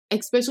mean,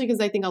 especially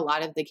because I think a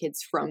lot of the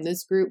kids from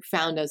this group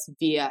found us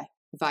via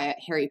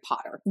Harry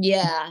Potter.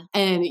 Yeah.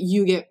 And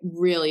you get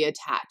really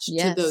attached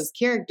Yes. to those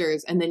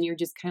characters. And then you're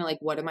just kind of like,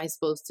 what am I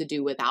supposed to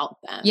do without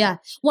them? Yeah.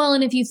 Well,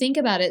 and if you think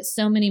about it,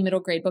 so many middle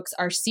grade books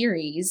are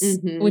series,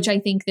 which I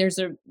think there's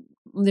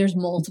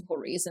multiple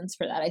reasons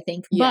for that, I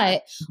think. Yeah.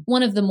 But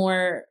one of the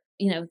more,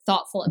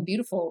 thoughtful and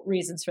beautiful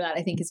reasons for that,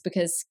 I think, is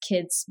because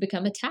kids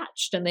become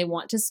attached and they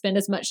want to spend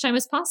as much time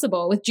as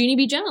possible with Junie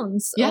B.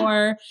 Jones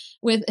or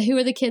with, who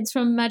are the kids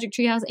from Magic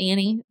Tree House?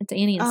 Annie. It's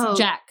Annie and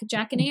Jack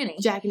and Annie.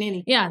 Jack and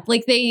Annie. Yeah.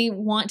 Like they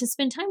want to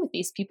spend time with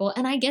these people.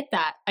 And I get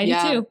that. I do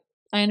too.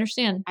 I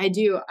understand. I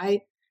do.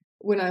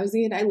 When I was a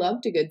kid, I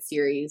loved a good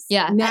series.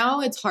 Yeah. Now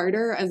it's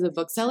harder as a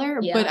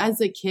bookseller, but as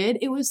a kid,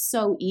 it was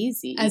so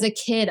easy. As a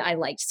kid, I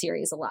liked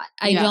series a lot.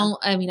 I've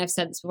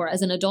said this before.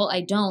 As an adult,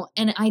 I don't.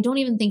 And I don't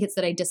even think it's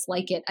that I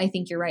dislike it. I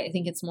think you're right. I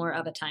think it's more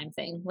of a time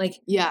thing. Like,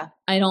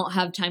 I don't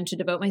have time to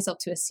devote myself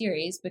to a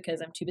series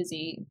because I'm too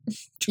busy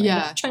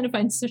trying to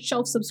find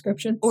shelf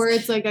subscriptions. Or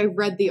it's like I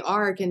read the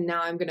arc and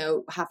now I'm going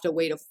to have to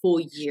wait a full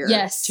year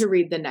to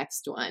read the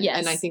next one. Yes.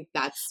 And I think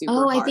that's super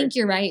hard. I think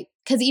you're right.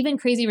 Because even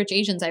Crazy Rich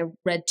Asians, I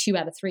read 2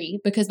 out of 3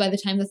 because by the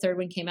time the third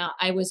one came out,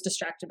 I was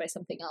distracted by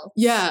something else.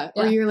 Yeah.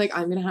 Or you're like,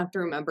 I'm going to have to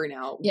remember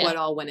now what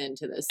all went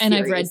into this And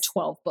series. I've read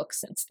 12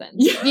 books since then.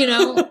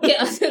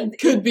 Yeah.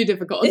 Could be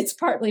difficult. It's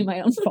partly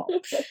my own fault.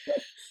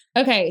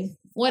 Okay.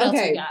 What else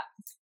we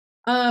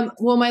got?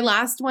 Well, my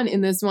last one in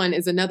this one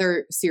is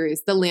another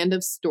series, the Land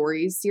of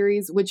Stories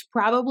series, which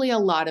probably a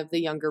lot of the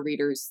younger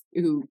readers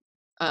who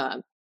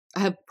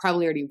have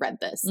probably already read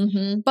this.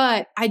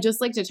 But I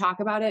just like to talk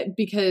about it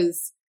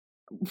because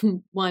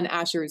one,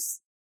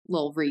 Asher's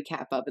little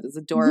recap of it is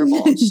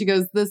adorable. She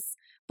goes, this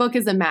book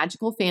is a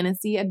magical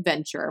fantasy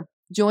adventure.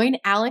 Join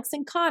Alex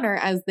and Connor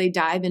as they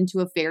dive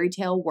into a fairy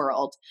tale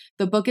world.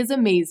 The book is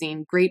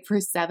amazing, great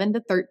for 7 to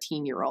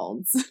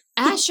 13-year-olds.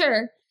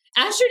 Asher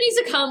needs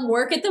to come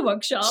work at the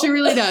bookshelf. She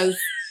really does.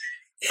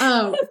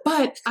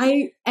 But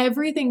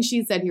everything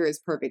she said here is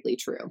perfectly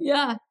true.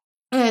 Yeah.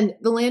 And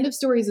The Land of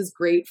Stories is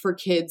great for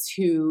kids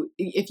who,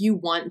 if you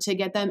want to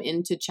get them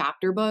into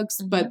chapter books,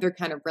 but they're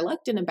kind of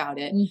reluctant about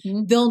it,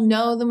 they'll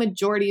know the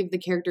majority of the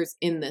characters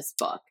in this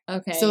book.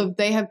 Okay. So if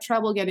they have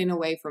trouble getting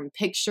away from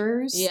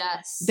pictures,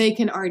 they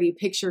can already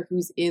picture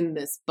who's in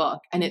this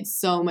book. And it's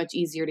so much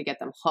easier to get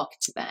them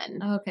hooked then.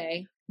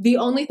 Okay. The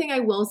only thing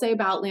I will say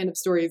about Land of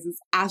Stories is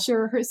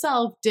Asher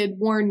herself did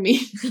warn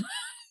me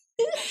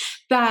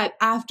that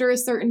after a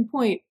certain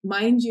point,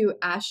 mind you,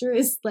 Asher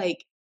is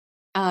like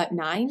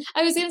 9.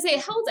 I was going to say,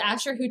 how old's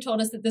Asher, who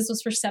told us that this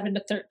was for 7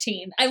 to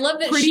 13? I love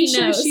that Pretty she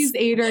sure knows. she's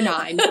 8 or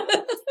 9.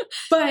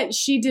 But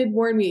she did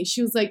warn me.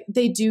 She was like,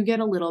 they do get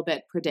a little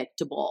bit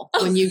predictable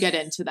when you get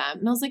into them.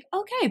 And I was like,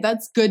 okay,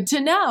 that's good to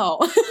know.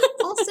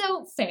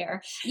 Also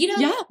fair. You know,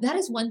 Yeah. that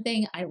is one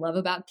thing I love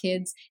about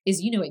kids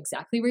is you know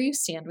exactly where you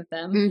stand with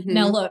them. Mhm.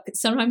 Now, look,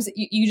 sometimes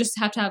you just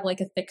have to have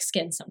like a thick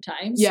skin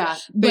sometimes. Yeah,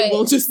 they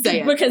will just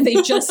say it. Because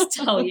they just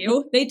tell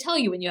you. They tell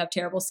you when you have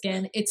terrible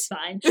skin. It's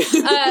fine.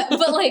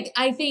 But like,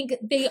 I think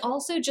they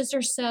also just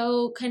are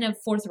so kind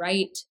of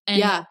forthright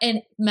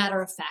and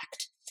matter of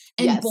fact.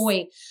 And Yes.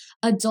 boy,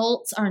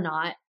 adults are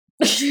not.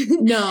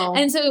 No.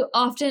 And so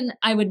often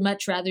I would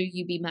much rather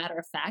you be matter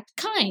of fact,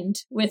 kind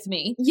with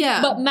me,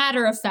 Yeah. but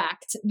matter of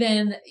fact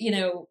than, you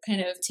know, kind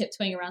of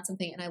tiptoeing around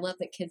something. And I love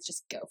that kids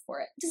just go for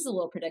it. This is a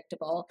little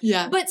predictable,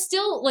 Yeah. but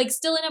still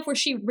enough where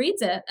she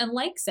reads it and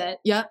likes it.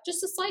 Yeah.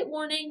 Just a slight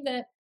warning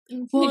that.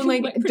 Well, and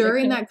like might predict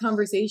during it. that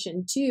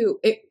conversation too,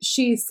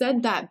 she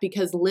said that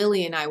because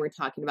Lily and I were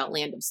talking about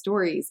Land of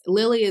Stories.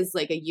 Lily is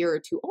like a year or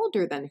 2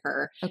 older than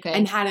her Okay.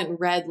 and hadn't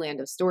read Land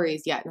of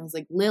Stories yet. And I was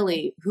like,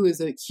 Lily, who is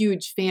a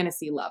huge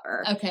fantasy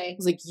lover, I Okay.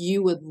 was like,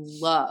 you would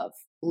love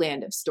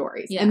Land of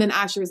Stories. Yeah. And then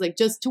Asher was like,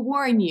 just to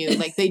warn you,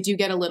 like they do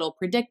get a little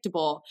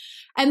predictable.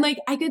 And like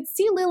I could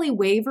see Lily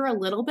waver a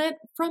little bit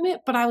from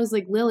it, but I was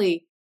like,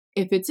 Lily,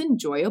 if it's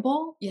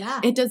enjoyable,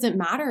 Yeah. it doesn't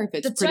matter if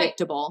it's That's right.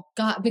 predictable.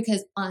 God,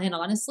 because, and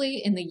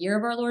honestly, in the year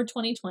of our Lord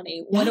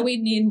 2020, what Yeah. do we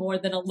need more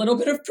than a little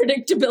bit of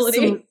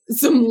predictability?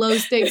 Some low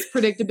stakes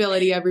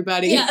predictability,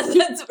 everybody. Yeah,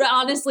 that's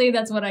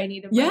what I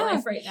need in my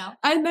life right now.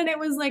 And then it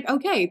was like,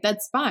 okay,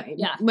 that's fine.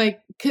 Yeah.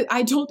 Like, 'cause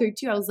I told her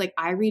too, I was like,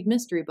 I read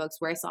mystery books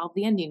where I solve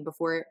the ending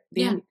before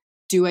the Yeah. end.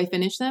 Do I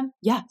finish them?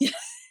 Yeah.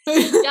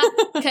 Yeah,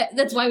 okay,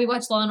 that's why we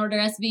watch Law and Order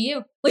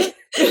SVU. Like,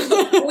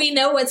 we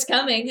know what's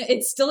coming.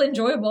 It's still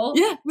enjoyable.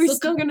 Yeah, we're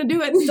still going to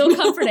do it. Still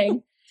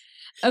comforting.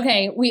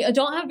 Okay, we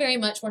don't have very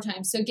much more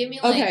time, so give me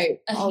like Okay,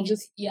 I'll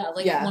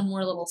one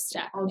more little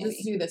stack. I'll maybe.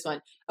 just do this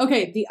one.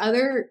 Okay, the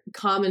other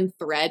common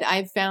thread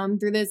I've found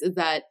through this is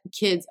that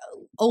kids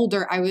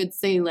older, I would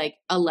say like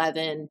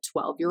 11,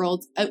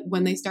 12-year-olds,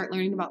 when they start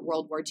learning about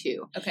World War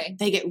II, Okay.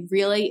 they get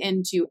really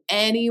into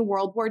any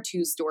World War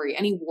II story,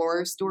 any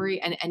war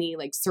story, and any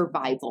like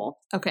survival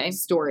Okay.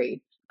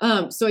 story.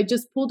 So I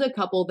just pulled a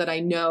couple that I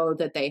know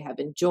that they have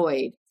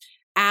enjoyed.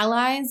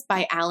 Allies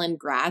by Alan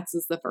Gratz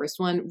is the first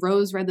one.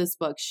 Rose read this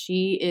book.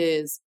 She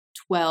is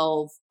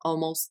 12,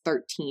 almost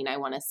 13, I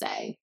want to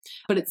say.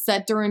 But it's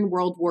set during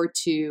World War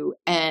II,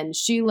 and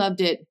she loved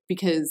it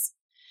because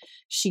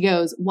she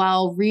goes,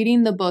 while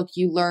reading the book,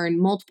 you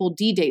learn multiple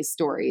D-Day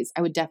stories.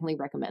 I would definitely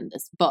recommend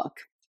this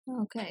book.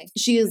 Okay.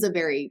 She is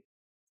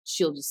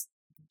she'll just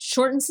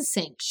Short and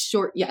succinct.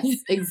 short. Yes,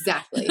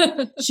 exactly.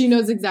 She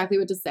knows exactly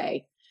what to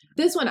say.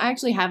 This one, I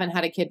actually haven't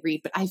had a kid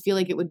read, but I feel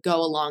like it would go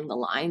along the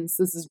lines.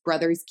 This is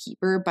Brother's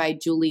Keeper by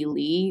Julie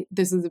Lee.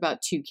 This is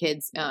about 2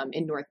 kids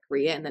in North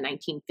Korea in the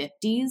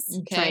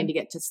 1950s trying to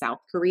get to South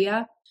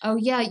Korea. Oh,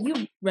 yeah.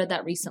 You read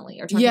that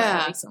recently or talked about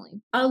that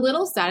recently. A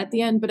little sad at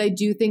the end, but I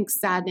do think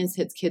sadness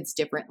hits kids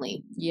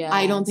differently. Yeah.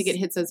 I don't think it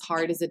hits as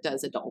hard as it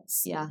does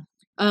adults. Yeah.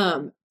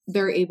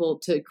 They're able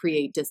to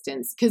create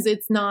distance because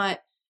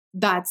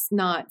that's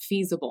not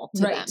feasible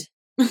to them.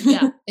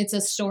 Yeah, it's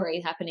a story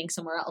happening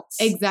somewhere else.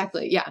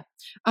 Exactly. Yeah.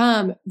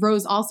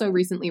 Rose also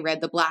recently read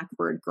The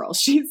Blackbird Girl.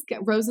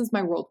 Rose is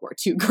my World War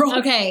II girl.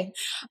 Okay.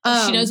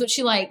 She knows what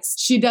she likes.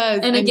 She does.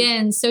 And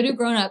again, so do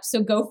grown-ups,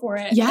 so go for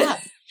it. Yeah.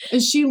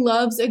 And she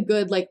loves a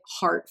good like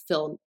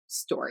heart-filled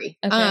story.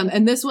 Okay.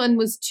 And this one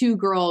was 2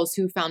 girls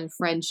who found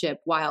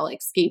friendship while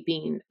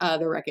escaping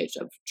the wreckage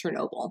of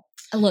Chernobyl.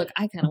 Look,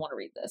 I kind of want to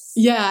read this.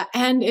 Yeah,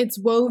 and it's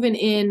woven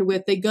in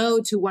with they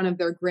go to one of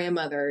their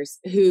grandmothers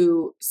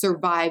who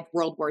survived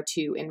World War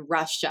II in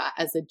Russia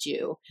as a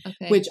Jew,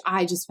 which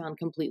I just found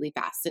completely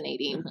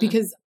fascinating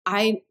because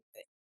I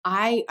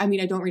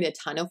mean, I don't read a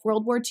ton of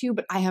World War II,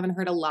 but I haven't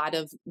heard a lot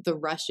of the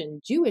Russian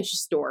Jewish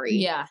story.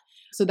 Yeah.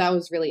 So that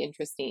was really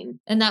interesting.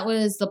 And that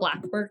was The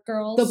Blackbird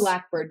Girls? The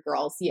Blackbird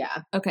Girls,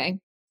 yeah. Okay.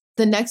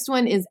 The next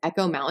one is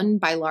Echo Mountain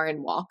by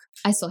Lauren Walk.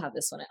 I still have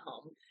this one at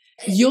home.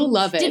 You'll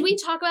love it. Did we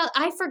talk about,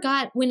 I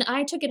forgot, when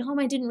I took it home,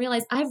 I didn't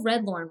realize I've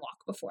read Lauren Walk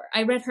before.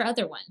 I read her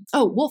other one.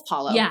 Oh, Wolf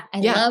Hollow. Yeah,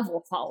 I love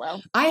Wolf Hollow.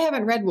 I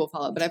haven't read Wolf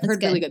Hollow, but I've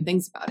heard really good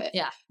things about it.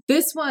 Yeah.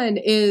 This one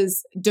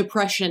is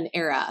Depression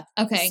era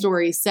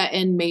story set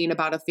in Maine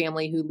about a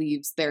family who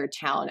leaves their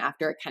town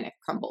after it kind of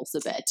crumbles a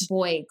bit.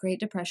 Boy, Great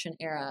Depression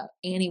era.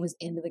 Annie was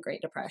into the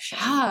Great Depression.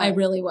 Yeah. I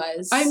really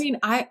was. I mean,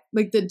 I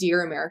like the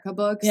Dear America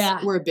books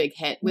were a big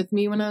hit with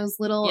me when I was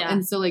little. Yeah.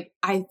 And so like,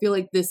 I feel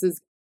like this is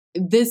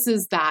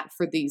that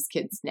for these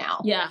kids now.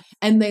 Yeah.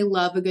 And they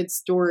love a good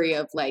story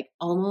of like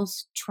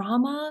almost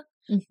trauma,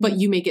 but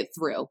you make it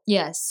through.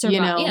 Yes. You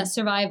know? Yeah,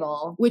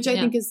 survival. Which I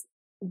think is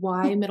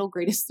why middle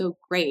grade is so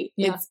great.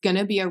 Yeah. It's going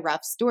to be a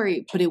rough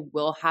story, but it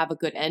will have a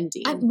good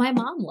ending. My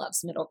mom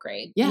loves middle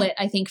grade. Yeah.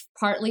 I think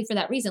partly for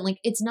that reason. Like,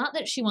 it's not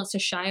that she wants to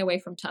shy away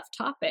from tough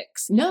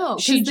topics. No,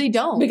 because they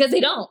don't. Because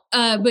they don't.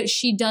 But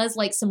she does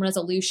like some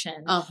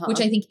resolution, Uh-huh. which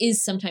I think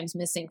is sometimes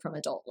missing from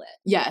adult lit.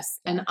 Yes.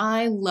 And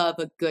I love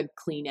a good,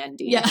 clean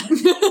ending. Yeah.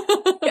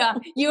 Yeah.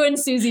 You and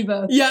Susie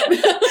both. Yep.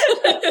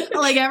 I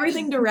like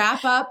everything to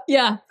wrap up.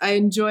 Yeah. I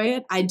enjoy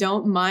it. I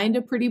don't mind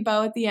a pretty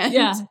bow at the end.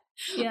 Yeah.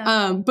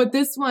 Yeah. But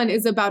this one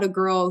is about a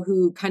girl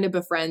who kind of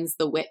befriends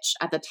the witch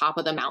at the top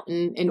of the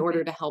mountain in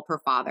order to help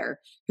her father,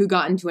 who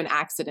got into an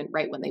accident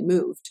right when they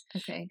moved.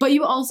 Okay. But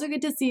you also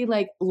get to see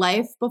like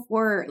life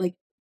before like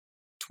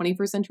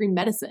 21st century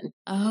medicine,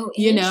 Oh,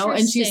 you know,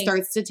 and she interesting.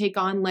 starts to take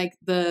on like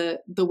the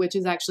witch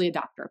is actually a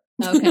doctor.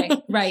 Okay.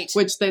 Right.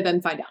 Which they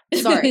then find out.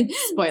 Sorry,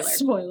 spoiler.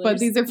 Spoilers. But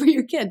these are for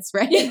your kids,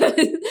 right? Yeah.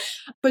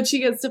 But she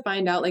gets to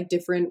find out like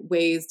different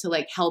ways to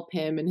like help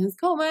him in his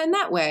coma in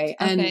that way.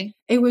 And Okay.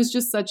 it was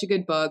just such a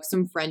good book,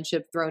 some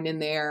friendship thrown in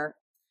there.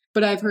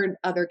 But I've heard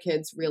other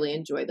kids really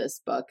enjoy this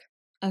book.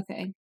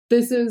 Okay.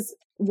 This is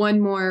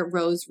one more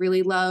Rose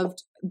really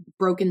loved,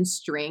 Broken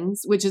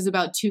Strings, which is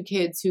about two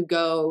kids who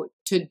go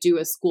to do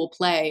a school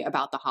play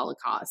about the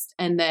Holocaust.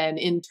 And then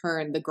in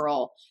turn, the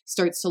girl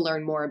starts to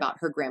learn more about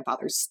her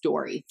grandfather's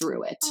story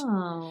through it.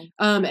 Oh.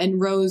 And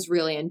Rose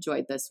really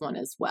enjoyed this one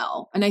as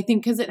well. And I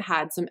think because it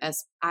had some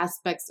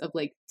aspects of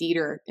like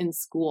theater in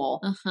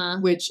school, Uh-huh.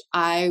 which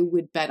I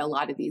would bet a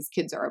lot of these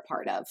kids are a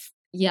part of.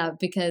 Yeah,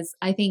 because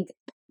I think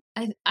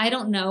I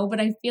don't know,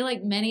 but I feel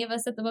like many of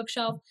us at the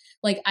bookshelf,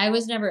 like I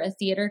was never a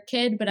theater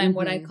kid, but I'm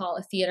what I Mhm. call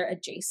a theater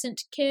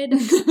adjacent kid,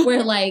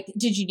 where like,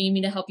 did you need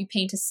me to help you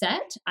paint a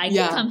set? I can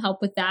Yeah. come help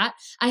with that.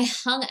 I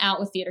hung out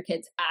with theater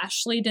kids.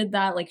 Ashley did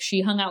that. Like she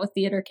hung out with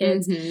theater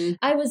kids. Mhm.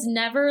 I was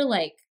never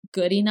like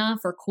good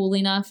enough or cool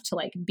enough to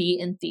like be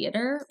in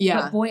theater.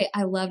 Yeah. But boy,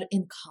 I loved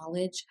in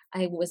college.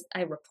 I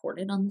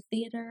reported on the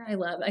theater. I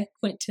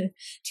went to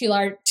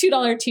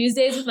 $2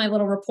 Tuesdays with my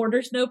little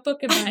reporter's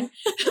notebook and my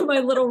my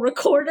little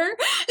recorder.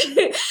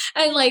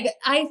 And like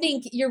I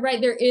think you're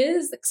right, there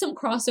is some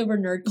crossover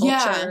nerd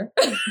culture.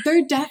 Yeah.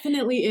 There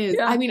definitely is.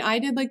 Yeah. I mean, I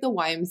did like the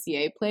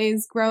YMCA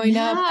plays growing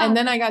up, Yeah. and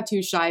then I got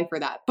too shy for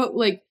that. But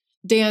like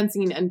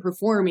dancing and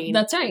performing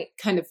That's right.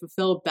 kind of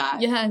fulfilled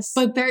that. Yes.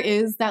 But there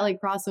is that like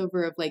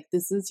crossover of like,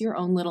 this is your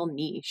own little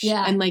niche.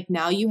 Yeah. And like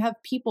now you have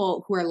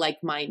people who are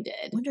like-minded.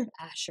 I wonder if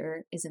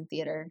Asher is in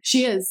theater.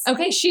 She is.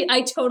 Okay,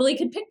 I totally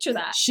could picture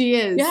that. She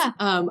is. Yeah.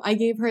 I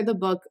gave her the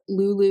book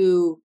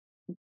Lulu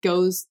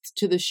Goes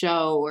to the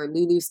Show or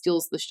Lulu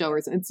Steals the Show.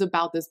 It's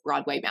about this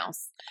Broadway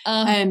mouse.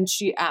 And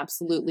she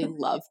absolutely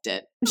loved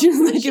it. She was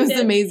like, She it was did.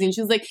 amazing.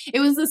 She was like, it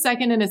was the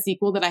second in a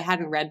sequel that I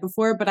hadn't read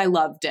before, but I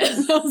loved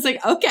it. I was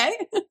like, okay,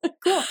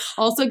 cool.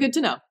 Also good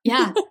to know.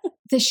 Yeah.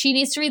 She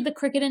needs to read The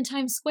Cricket in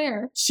Times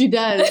Square. She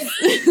does.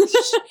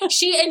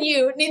 She and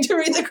you need to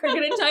read The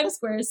Cricket in Times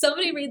Square.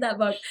 Somebody read that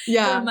book to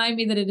Yeah. remind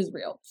me that it is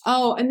real.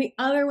 Oh, and the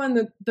other one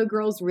that the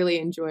girls really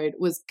enjoyed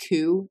was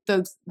Coup,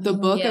 the Oh,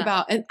 book yeah.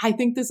 about, and I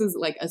think this is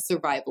like a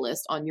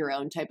survivalist on your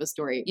own type of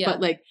story. Yeah.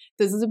 But like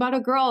this is about a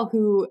girl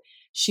who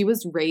she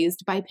was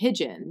raised by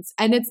pigeons,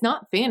 and it's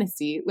not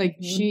fantasy. Like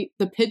Mhm.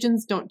 the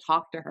pigeons don't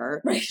talk to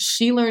her. Right.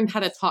 She learned how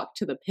to talk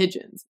to the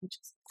pigeons, which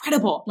is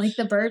incredible. Like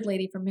the bird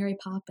lady from Mary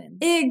Poppins.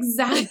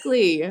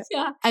 Exactly.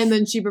 Yeah. And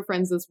then she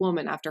befriends this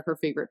woman after her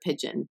favorite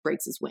pigeon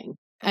breaks his wing.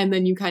 And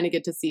then you kind of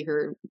get to see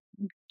her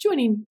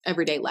joining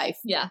everyday life.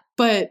 Yeah.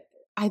 But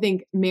I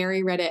think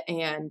Mary read it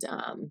and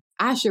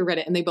Asher read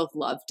it, and they both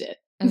loved it.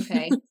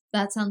 Okay.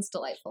 That sounds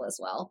delightful as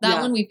well. That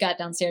Yeah. one we've got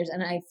downstairs,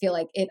 and I feel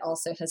like it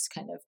also has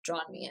kind of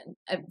drawn me in.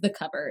 The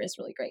cover is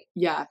really great.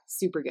 Yeah,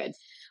 super good.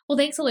 Well,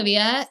 thanks,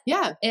 Olivia.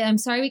 Yeah, I'm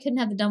sorry we couldn't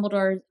have the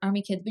Dumbledore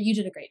Army kids, but you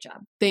did a great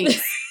job. thanks.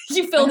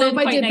 You I filled in hope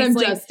I quite did them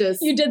nicely. justice.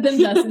 You did them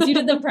justice. You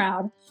did them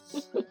proud.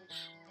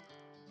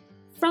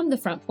 From the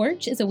Front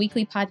Porch is a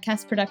weekly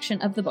podcast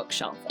production of The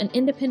Bookshelf, an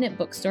independent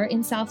bookstore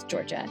in South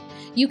Georgia.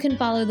 You can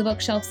follow The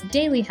Bookshelf's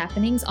daily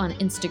happenings on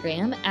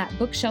Instagram at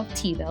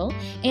BookshelfTville,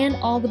 and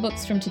all the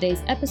books from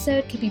today's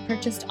episode can be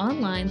purchased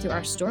online through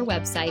our store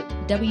website,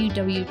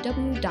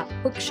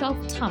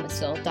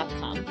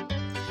 www.bookshelfthomasville.com.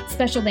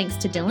 Special thanks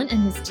to Dylan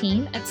and his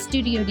team at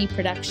Studio D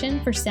Production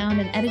for sound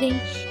and editing,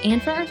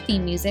 and for our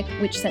theme music,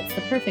 which sets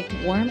the perfect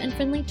warm and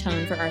friendly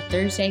tone for our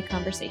Thursday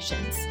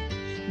conversations.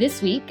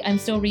 This week, I'm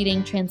still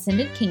reading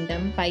Transcendent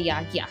Kingdom by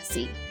Yaa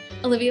Gyasi.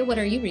 Olivia, what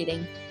are you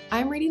reading?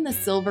 I'm reading The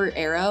Silver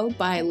Arrow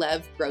by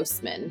Lev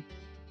Grossman.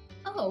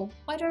 Oh,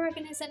 why do I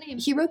recognize that name?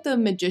 He wrote the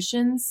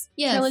Magicians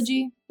Yes.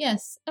 trilogy.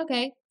 Yes,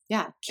 okay.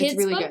 Yeah, Kids it's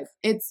really book?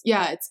 good.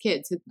 It's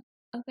kids. I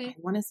Okay,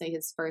 want to say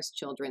his first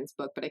children's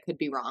book, but I could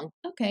be wrong.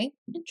 okay,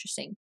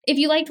 interesting. If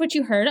you liked what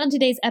you heard on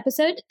today's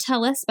episode,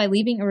 tell us by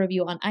leaving a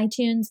review on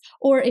iTunes,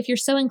 or if you're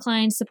so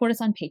inclined, support us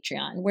on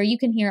Patreon, where you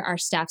can hear our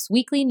staff's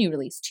weekly New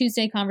Release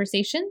Tuesday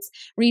conversations,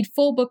 read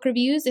full book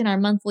reviews in our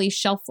monthly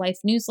Shelf Life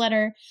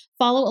newsletter,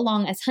 follow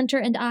along as Hunter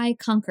and I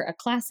conquer a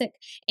classic,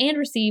 and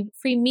receive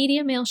free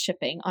media mail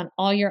shipping on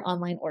all your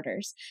online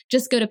orders.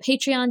 Just go to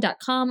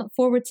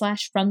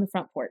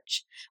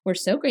patreon.com/FromTheFrontPorch. We're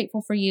so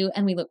grateful for you,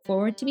 and we look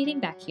forward to meeting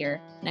back here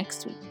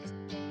next week.